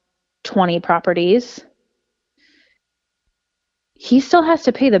owns 20 properties, he still has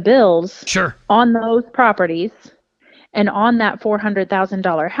to pay the bills on those properties and on that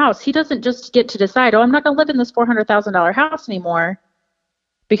 $400,000 house. He doesn't just get to decide, I'm not going to live in this $400,000 house anymore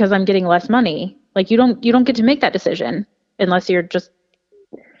because I'm getting less money. Like, you don't get to make that decision unless you're just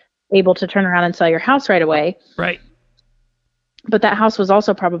able to turn around and sell your house right away. Right. But that house was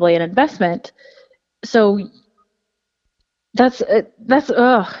also probably an investment. So It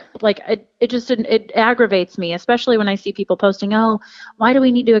aggravates me, especially when I see people posting, oh, why do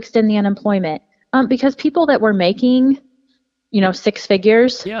we need to extend the unemployment? Because people that were making, six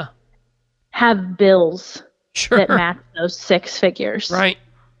figures Yeah. have bills Sure. that match those six figures. Right.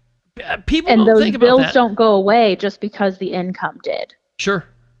 People And don't those think about bills that. don't go away just because the income did. Sure.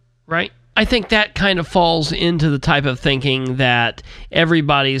 Right. I think that kind of falls into the type of thinking that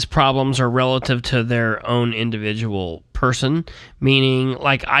everybody's problems are relative to their own individual person, meaning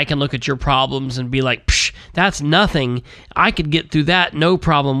like I can look at your problems and be like, psh, that's nothing. I could get through that, no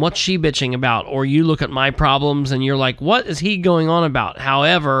problem. What's she bitching about? Or you look at my problems and you're like, what is he going on about?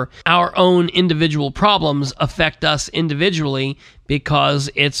 However, our own individual problems affect us individually because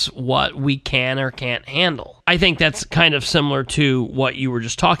it's what we can or can't handle. I think that's kind of similar to what you were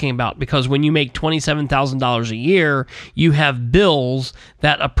just talking about, because when you make $27,000 a year, you have bills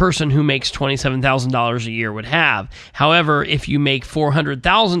that a person who makes $27,000 a year would have. However, if you make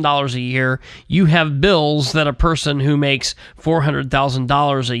 $400,000 a year, you have bills that a person who makes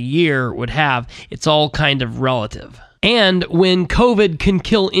 $400,000 a year would have. It's all kind of relative. And when COVID can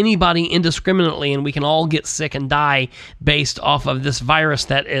kill anybody indiscriminately and we can all get sick and die based off of this virus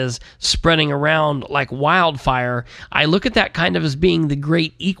that is spreading around like wildfire, I look at that kind of as being the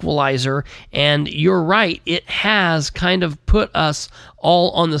great equalizer. And you're right, it has kind of put us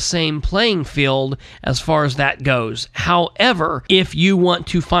all on the same playing field as far as that goes. However, if you want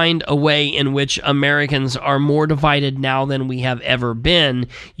to find a way in which Americans are more divided now than we have ever been,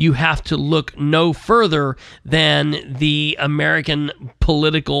 you have to look no further than the American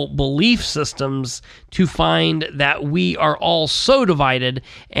political belief systems to find that we are all so divided.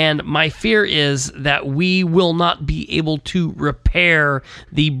 And my fear is that we will not be able to repair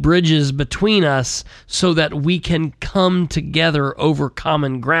the bridges between us so that we can come together over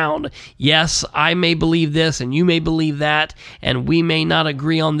common ground. Yes, I may believe this and you may believe that, and we may not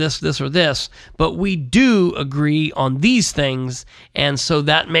agree on this, or this, but we do agree on these things, and so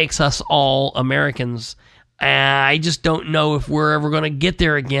that makes us all Americans. I just don't know if we're ever going to get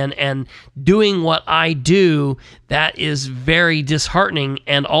there again. And doing what I do, that is very disheartening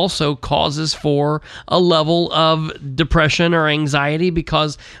and also causes for a level of depression or anxiety,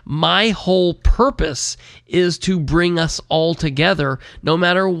 because my whole purpose is to bring us all together, no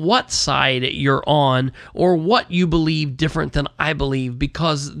matter what side you're on or what you believe different than I believe,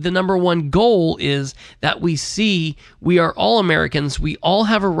 because the number one goal is that we see we are all Americans. We all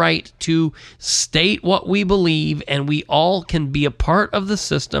have a right to state what we believe, and we all can be a part of the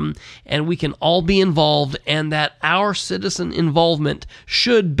system, and we can all be involved, and that our citizen involvement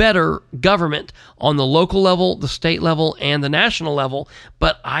should better government on the local level, the state level, and the national level.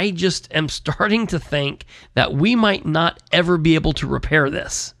 But I just am starting to think that we might not ever be able to repair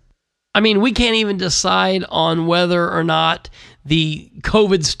this. I mean, we can't even decide on whether or not the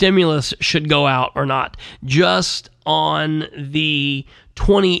COVID stimulus should go out or not. Just on the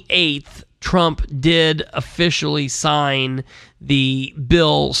 28th, Trump did officially sign the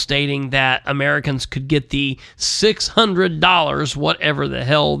bill stating that Americans could get the $600, whatever the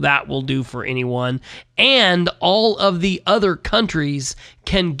hell that will do for anyone, and all of the other countries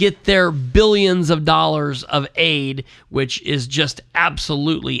can get their billions of dollars of aid, which is just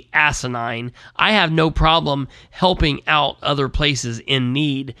absolutely asinine. I have no problem helping out other places in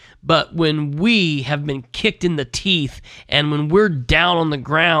need, but when we have been kicked in the teeth and when we're down on the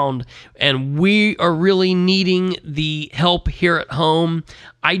ground and we are really needing the help here at home,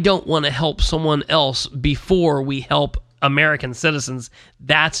 I don't want to help someone else before we help American citizens.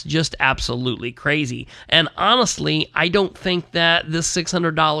 That's just absolutely crazy. And honestly, I don't think that this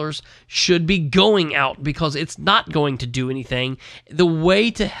 $600 should be going out, because it's not going to do anything. The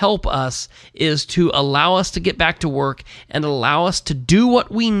way to help us is to allow us to get back to work and allow us to do what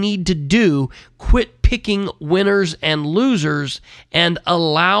we need to do, quit picking winners and losers, and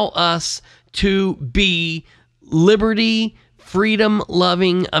allow us to be liberty,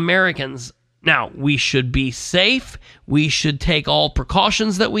 freedom-loving Americans. Now, we should be safe, we should take all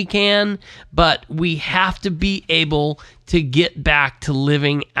precautions that we can, but we have to be able to get back to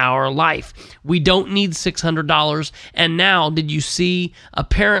living our life. We don't need $600. And now, did you see,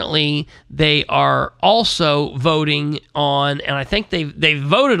 apparently they are also voting on, and I think they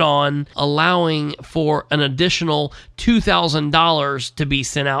voted on allowing for an additional $2,000 to be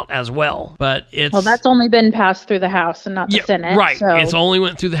sent out as well. But well, that's only been passed through the House and not the Senate. Right. So. It's only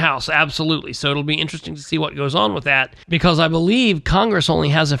went through the House. Absolutely. So it'll be interesting to see what goes on with that, because I believe Congress only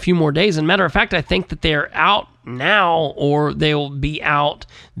has a few more days. And matter of fact, I think that they're out now or they'll be out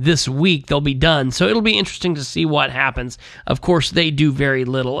this week. They'll be done. So it'll be interesting to see what happens. Of course, they do very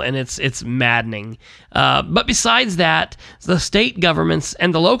little, and it's maddening. But besides that, the state governments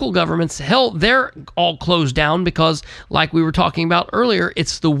and the local governments, hell, they're all closed down because, like we were talking about earlier,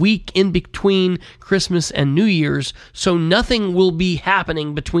 it's the week in between Christmas and New Year's, so nothing will be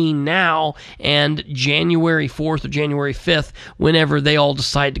happening between now and January 4th or January 5th, whenever they all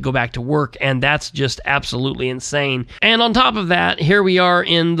decide to go back to work, and that's just absolutely insane. And on top of that, here we are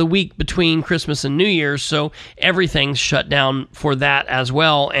in the week between Christmas and New Year's, so everything's shut down for that as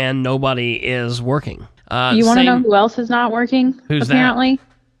well, and nobody is working. You want to know who else is not working? Who's apparently?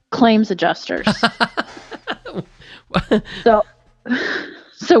 That? Claims adjusters.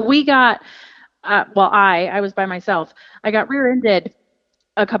 So we got, I was by myself. I got rear-ended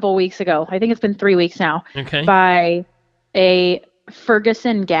a couple weeks ago. I think it's been 3 weeks now. Okay. By a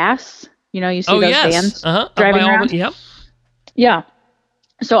Ferguson gas. You know, you see those vans driving around? Yep. Yeah.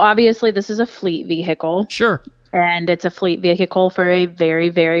 So obviously this is a fleet vehicle. Sure. And it's a fleet vehicle for a very,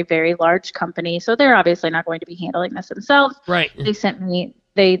 very, very large company. So they're obviously not going to be handling this themselves. Right. They sent me,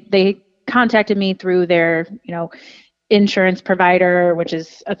 they contacted me through their, insurance provider, which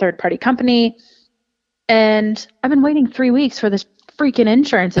is a third-party company. And I've been waiting 3 weeks for this freaking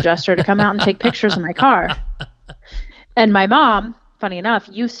insurance adjuster to come out and take pictures of my car. And my mom, funny enough,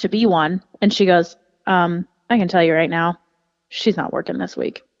 used to be one. And she goes, I can tell you right now, she's not working this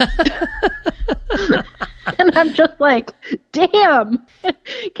week. And I'm just like, damn,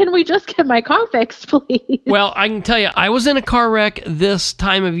 can we just get my car fixed, please? Well, I can tell you, I was in a car wreck this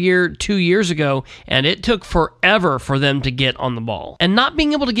time of year 2 years ago, and it took forever for them to get on the ball. And not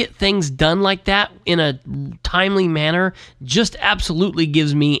being able to get things done like that in a timely manner just absolutely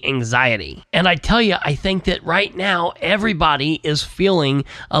gives me anxiety. And I tell you, I think that right now, everybody is feeling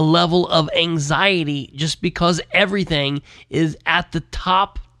a level of anxiety just because everything is at the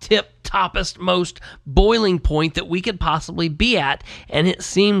toppest, most boiling point that we could possibly be at, and it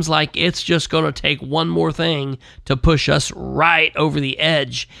seems like it's just going to take one more thing to push us right over the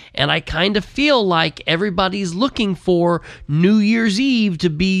edge. And I kind of feel like everybody's looking for New Year's Eve to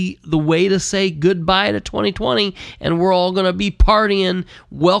be the way to say goodbye to 2020, and we're all going to be partying,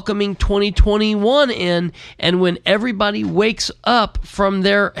 welcoming 2021 in. And when everybody wakes up from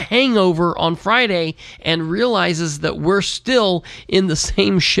their hangover on Friday and realizes that we're still in the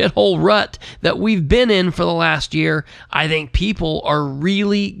same shithole rut that we've been in for the last year, I think people are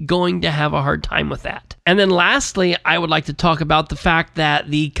really going to have a hard time with that. And then lastly, I would like to talk about the fact that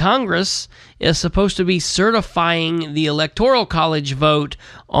the Congress is supposed to be certifying the Electoral College vote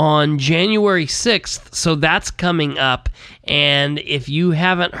on January 6th, so that's coming up. And if you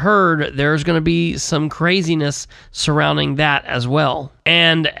haven't heard, there's going to be some craziness surrounding that as well.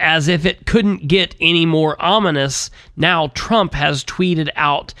 And as if it couldn't get any more ominous, now Trump has tweeted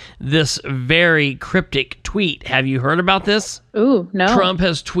out this very cryptic tweet. Have you heard about this? Ooh, no. Trump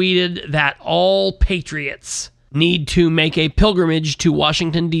has tweeted that all patriots need to make a pilgrimage to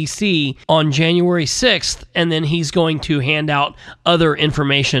Washington, D.C. on January 6th, and then he's going to hand out other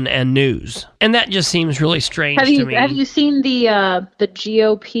information and news. And that just seems really strange to me. Have you seen the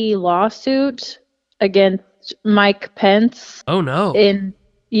GOP lawsuit against Mike Pence? Oh, no.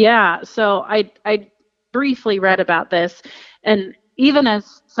 So I briefly read about this, and even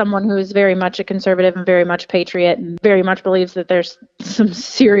as someone who is very much a conservative and very much patriot and very much believes that there's some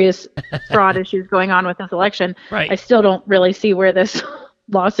serious fraud issues going on with this election, right, I still don't really see where this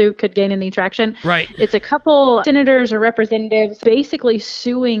lawsuit could gain any traction. Right. It's a couple senators or representatives basically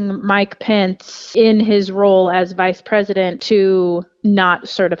suing Mike Pence in his role as vice president to not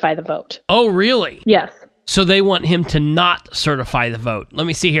certify the vote. Oh, really? Yes. So they want him to not certify the vote. Let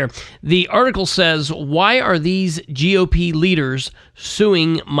me see here. The article says, why are these GOP leaders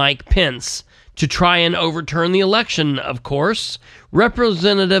suing Mike Pence? To try and overturn the election, of course.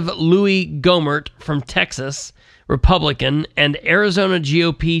 Representative Louis Gohmert from Texas, Republican, and Arizona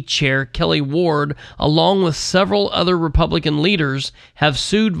GOP Chair Kelly Ward, along with several other Republican leaders, have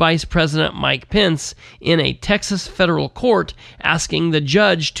sued Vice President Mike Pence in a Texas federal court, asking the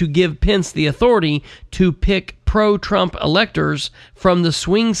judge to give Pence the authority to pick pro-Trump electors from the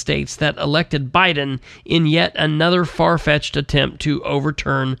swing states that elected Biden in yet another far-fetched attempt to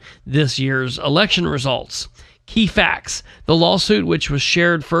overturn this year's election results. Key facts. The lawsuit, which was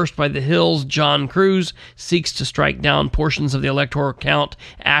shared first by The Hill's John Cruz, seeks to strike down portions of the Electoral Count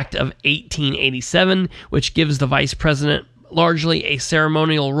Act of 1887, which gives the Vice President largely a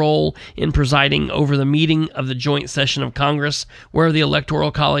ceremonial role in presiding over the meeting of the joint session of Congress where the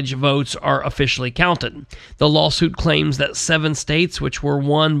Electoral College votes are officially counted. The lawsuit claims that 7 states, which were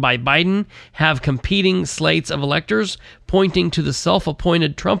won by Biden, have competing slates of electors, pointing to the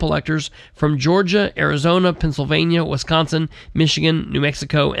self-appointed Trump electors from Georgia, Arizona, Pennsylvania, Wisconsin, Michigan, New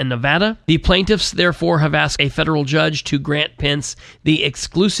Mexico, and Nevada. The plaintiffs therefore have asked a federal judge to grant Pence the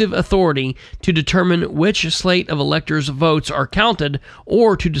exclusive authority to determine which slate of electors' votes are counted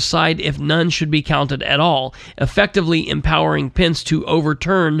or to decide if none should be counted at all, effectively empowering Pence to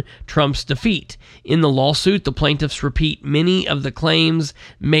overturn Trump's defeat. In the lawsuit, the plaintiffs repeat many of the claims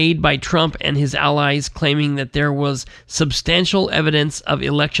made by Trump and his allies, claiming that there was substantial evidence of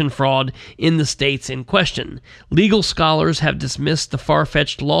election fraud in the states in question. Legal scholars have dismissed the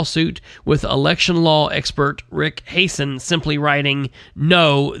far-fetched lawsuit, with election law expert Rick Hasen simply writing,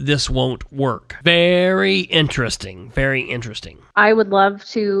 "No, this won't work." Very interesting. Very interesting. I would love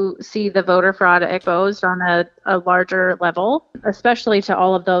to see the voter fraud exposed on a larger level, especially to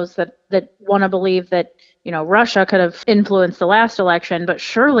all of those that want to believe that, Russia could have influenced the last election, but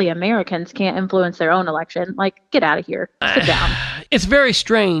surely Americans can't influence their own election. Like, get out of here. Sit down. It's very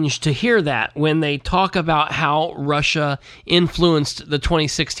strange to hear that when they talk about how Russia influenced the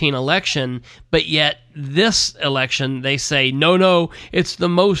 2016 election, but yet this election, they say, no, it's the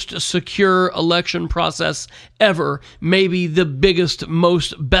most secure election process ever, maybe the biggest,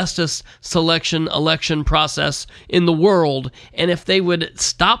 most bestest election process in the world. And if they would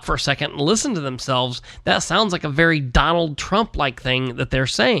stop for a second and listen to themselves, that sounds like a very Donald Trump-like thing that they're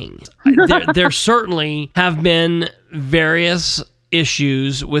saying. There certainly have been various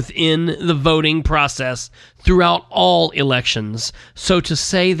issues within the voting process throughout all elections. So to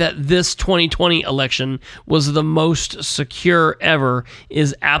say that this 2020 election was the most secure ever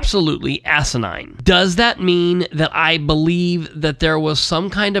is absolutely asinine. Does that mean that I believe that there was some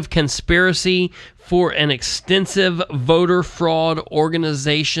kind of conspiracy for an extensive voter fraud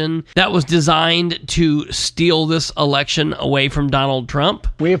organization that was designed to steal this election away from Donald Trump?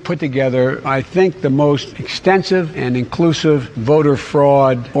 We have put together, I think, the most extensive and inclusive voter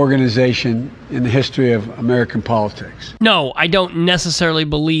fraud organization in the history of American politics. No, I don't necessarily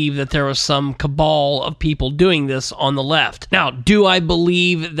believe that there was some cabal of people doing this on the left. Now, do I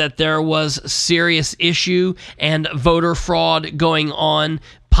believe that there was serious issue and voter fraud going on,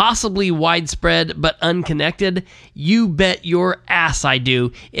 possibly widespread but unconnected? You bet your ass I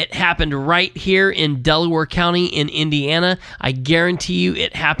do. It happened right here in Delaware County in Indiana. I guarantee you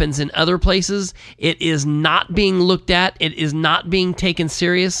it happens in other places. It is not being looked at. It is not being taken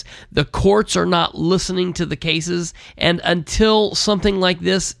serious. The courts are not listening to the cases. And until something like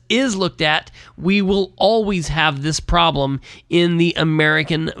this is looked at, we will always have this problem in the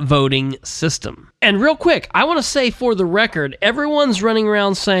American voting system. And real quick, I want to say for the record, everyone's running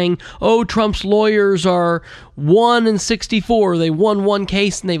around saying, oh, Trump's lawyers are 1 in 64. They won one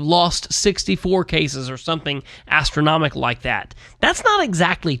case and they've lost 64 cases or something astronomical like that. That's not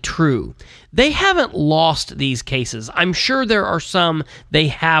exactly true. They haven't lost these cases. I'm sure there are some they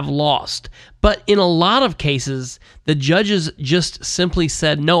have lost. But in a lot of cases, the judges just simply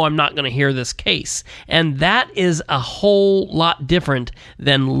said, no, I'm not going to hear this case. And that is a whole lot different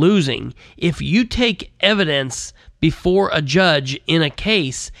than losing. If you take evidence before a judge in a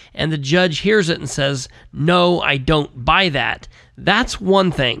case and the judge hears it and says, no, I don't buy that, that's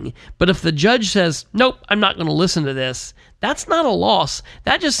one thing. But if the judge says, nope, I'm not going to listen to this, that's not a loss.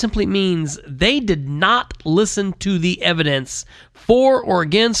 That just simply means they did not listen to the evidence for or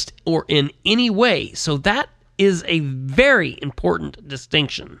against or in any way. So that is a very important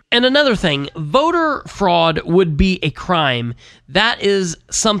distinction. And another thing, voter fraud would be a crime. That is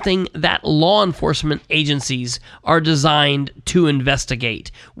something that law enforcement agencies are designed to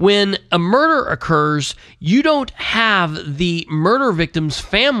investigate. When a murder occurs, you don't have the murder victim's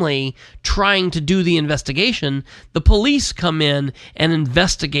family trying to do the investigation. The police come in and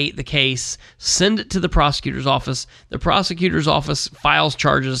investigate the case, send it to the prosecutor's office. The prosecutor's office files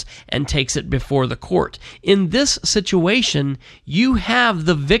charges and takes it before the court. In this situation, you have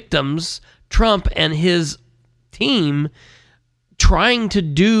the victims, Trump and his team, trying to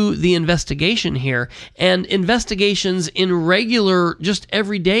do the investigation here. And investigations in regular, just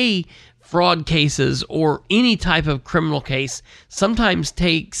everyday fraud cases or any type of criminal case sometimes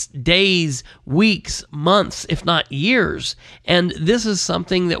takes days, weeks, months, if not years. And this is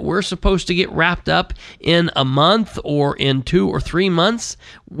something that we're supposed to get wrapped up in a month or in 2 or 3 months.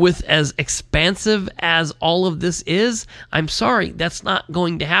 With as expansive as all of this is, I'm sorry, that's not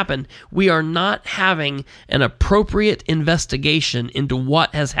going to happen. We are not having an appropriate investigation into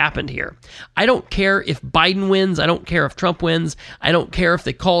what has happened here. I don't care if Biden wins. I don't care if Trump wins. I don't care if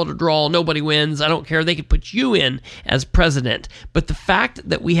they call it a draw, nobody wins. I don't care. They could put you in as president. But the fact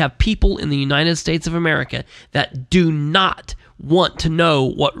that we have people in the United States of America that do not want to know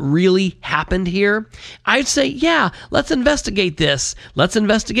what really happened here, I'd say, yeah, let's investigate this. Let's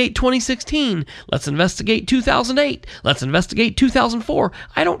investigate 2016. Let's investigate 2008. Let's investigate 2004.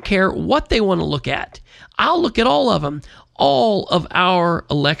 I don't care what they want to look at. I'll look at all of them. All of our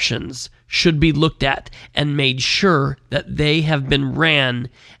elections should be looked at and made sure that they have been ran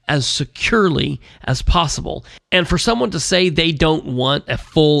as securely as possible. And for someone to say they don't want a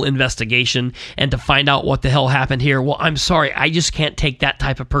full investigation and to find out what the hell happened here, well, I'm sorry, I just can't take that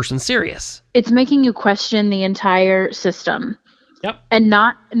type of person serious. It's making you question the entire system. Yep. And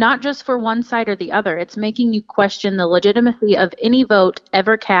not just for one side or the other. It's making you question the legitimacy of any vote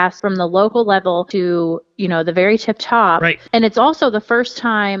ever cast from the local level to, the very tip top. Right. And it's also the first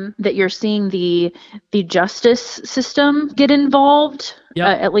time that you're seeing the justice system get involved,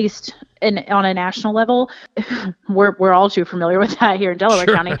 at least on a national level. We're all too familiar with that here in Delaware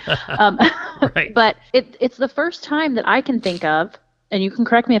County. Right. But it's the first time that I can think of, and you can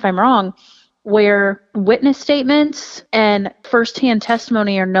correct me if I'm wrong, where witness statements and firsthand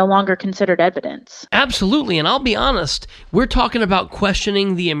testimony are no longer considered evidence. Absolutely. And I'll be honest, we're talking about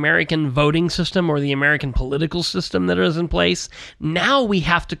questioning the American voting system or the American political system that is in place. Now we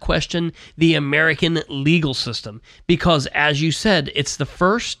have to question the American legal system because, as you said, it's the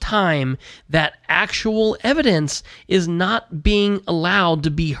first time that actual evidence is not being allowed to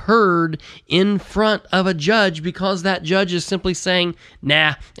be heard in front of a judge because that judge is simply saying,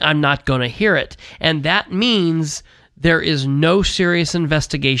 nah, I'm not going to hear it. And that means there is no serious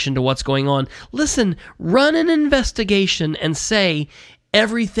investigation to what's going on. Listen, run an investigation and say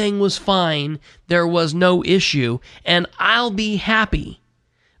everything was fine, there was no issue, and I'll be happy.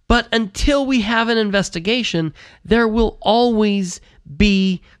 But until we have an investigation, there will always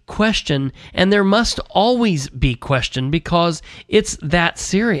be question, and there must always be question because it's that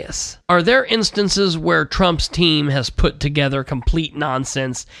serious. Are there instances where Trump's team has put together complete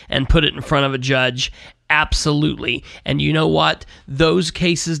nonsense and put it in front of a judge? Absolutely. And you know what? Those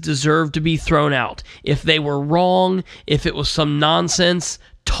cases deserve to be thrown out. If they were wrong, if it was some nonsense,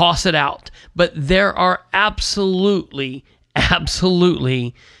 toss it out. But there are absolutely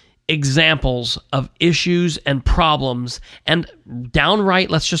examples of issues and problems and downright,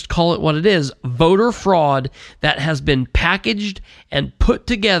 let's just call it what it is, voter fraud that has been packaged and put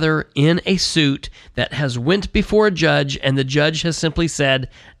together in a suit that has went before a judge and the judge has simply said,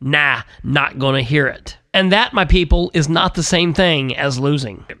 nah, not going to hear it. And that, my people, is not the same thing as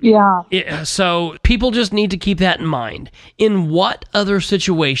losing. Yeah. So people just need to keep that in mind. In what other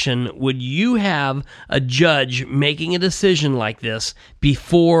situation would you have a judge making a decision like this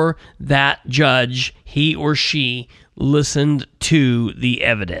before that judge, he or she, listened to the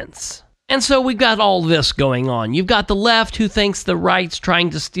evidence? And so we've got all this going on. You've got the left who thinks the right's trying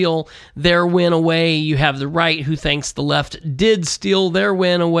to steal their win away. You have the right who thinks the left did steal their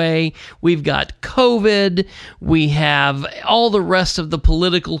win away. We've got COVID. We have all the rest of the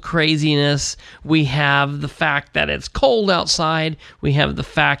political craziness. We have the fact that it's cold outside. We have the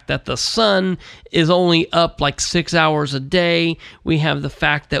fact that the sun is only up like 6 hours a day. We have the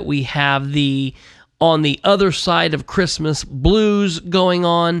fact that we have the on the other side of Christmas blues going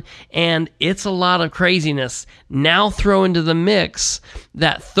on, and it's a lot of craziness. Now throw into the mix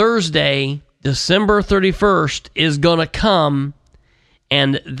that Thursday, December 31st, is going to come,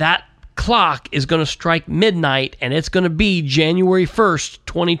 and that clock is going to strike midnight, and it's going to be January 1st,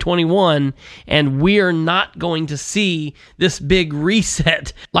 2021, and we are not going to see this big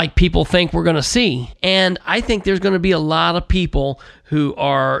reset like people think we're going to see. And I think there's going to be a lot of people who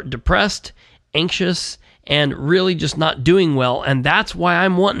are depressed, anxious, and really just not doing well. And that's why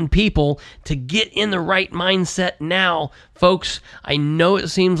I'm wanting people to get in the right mindset now. Folks, I know it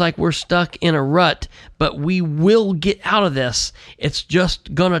seems like we're stuck in a rut, but we will get out of this. It's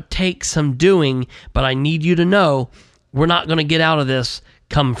just going to take some doing, but I need you to know we're not going to get out of this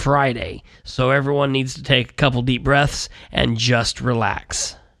come Friday. So everyone needs to take a couple deep breaths and just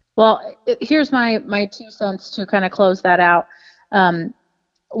relax. Well, here's my 2 cents to kind of close that out.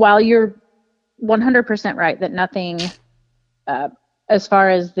 While you're 100% right that nothing as far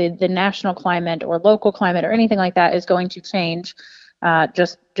as the national climate or local climate or anything like that is going to change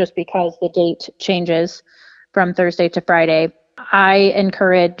just because the date changes from Thursday to Friday. I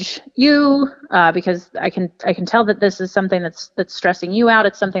encourage you because I can tell that this is something that's stressing you out.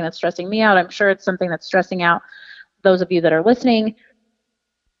 It's something that's stressing me out. I'm sure it's something that's stressing out those of you that are listening.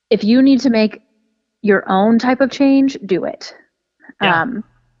 If you need to make your own type of change, do it. Yeah.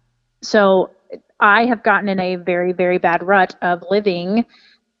 So I have gotten in a very, very bad rut of living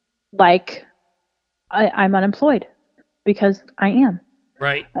like I'm unemployed because I am.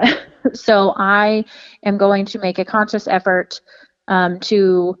 Right. So I am going to make a conscious effort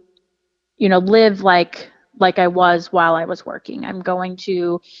to, live like I was while I was working. I'm going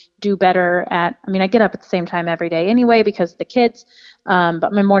to do better I get up at the same time every day anyway because of the kids,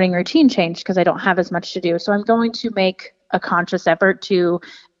 but my morning routine changed because I don't have as much to do. So I'm going to make a conscious effort to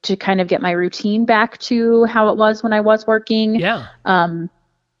kind of get my routine back to how it was when I was working. Yeah.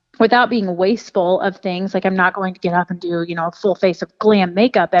 Without being wasteful of things. Like I'm not going to get up and do, a full face of glam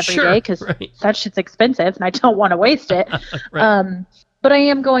makeup every day because that shit's expensive and I don't want to waste it. Right. But I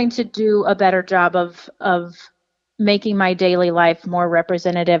am going to do a better job of making my daily life more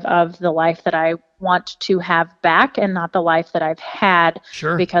representative of the life that I want to have back and not the life that I've had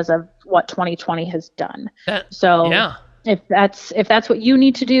because of what 2020 has done. If that's what you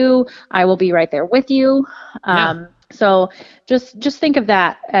need to do, I will be right there with you. So just think of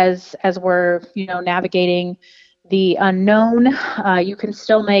that as we're, navigating the unknown. You can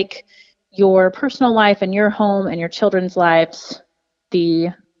still make your personal life and your home and your children's lives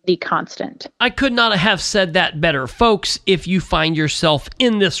the constant. I could not have said that better. Folks, if you find yourself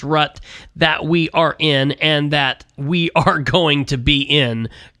in this rut that we are in and that we are going to be in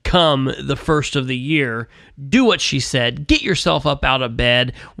come the first of the year, do what she said. Get yourself up out of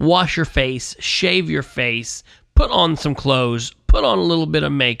bed, wash your face, shave your face, put on some clothes, put on a little bit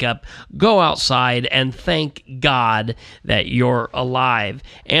of makeup, go outside, and thank God that you're alive.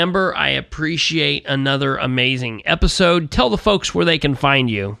 Amber, I appreciate another amazing episode. Tell the folks where they can find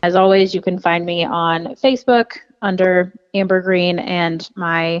you. As always, you can find me on Facebook under Amber Green, and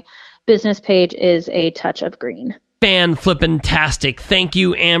my business page is A Touch of Green. Fan-flippin-tastic. Thank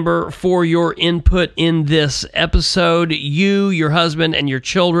you, Amber, for your input in this episode. You, your husband, and your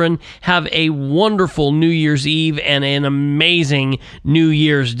children have a wonderful New Year's Eve and an amazing New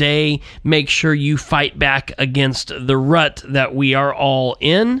Year's Day. Make sure you fight back against the rut that we are all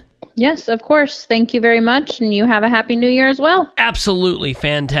in. Yes, of course. Thank you very much, and you have a happy New Year as well. Absolutely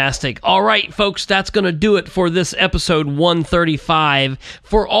fantastic. All right, folks, that's going to do it for this episode 135.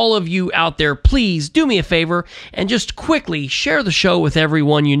 For all of you out there, please do me a favor and just quickly share the show with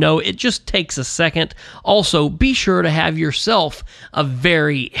everyone you know. It just takes a second. Also, be sure to have yourself a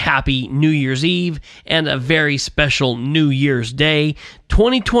very happy New Year's Eve and a very special New Year's Day.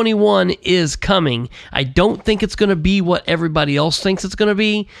 2021 is coming. I don't think it's going to be what everybody else thinks it's going to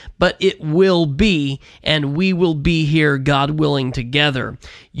be, but it will be, and we will be here, God willing, together.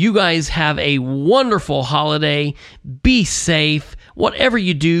 You guys have a wonderful holiday. Be safe. Whatever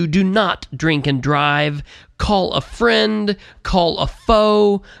you do, do not drink and drive. Call a friend, call a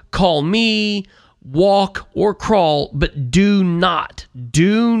foe, call me, walk or crawl, but do not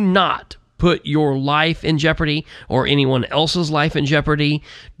put your life in jeopardy or anyone else's life in jeopardy.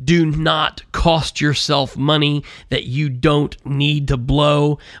 Do not cost yourself money that you don't need to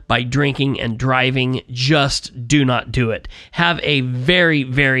blow by drinking and driving. Just do not do it. Have a very,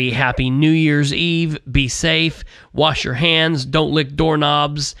 very happy New Year's Eve. Be safe. Wash your hands. Don't lick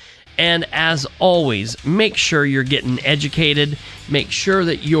doorknobs. And as always, make sure you're getting educated. Make sure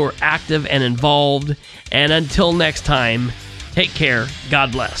that you're active and involved. And until next time, take care.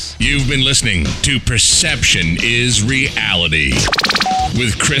 God bless. You've been listening to Perception is Reality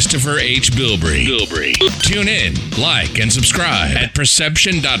with Christopher H. Bilbrey. Tune in, like, and subscribe at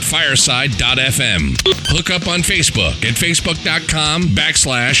perception.fireside.fm. Hook up on Facebook at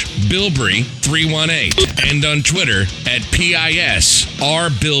facebook.com/Bilbrey318 and on Twitter at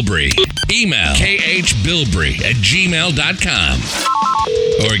PISRBilbrey. Email khbilbrey@gmail.com.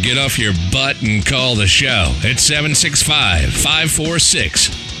 Or get off your butt and call the show at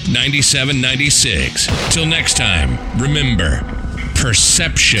 765-546-9796. Till next time, remember,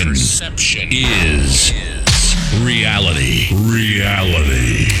 perception is reality.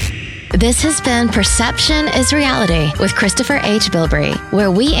 This has been Perception is Reality with Christopher H. Bilbrey,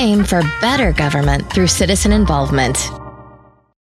 where we aim for better government through citizen involvement.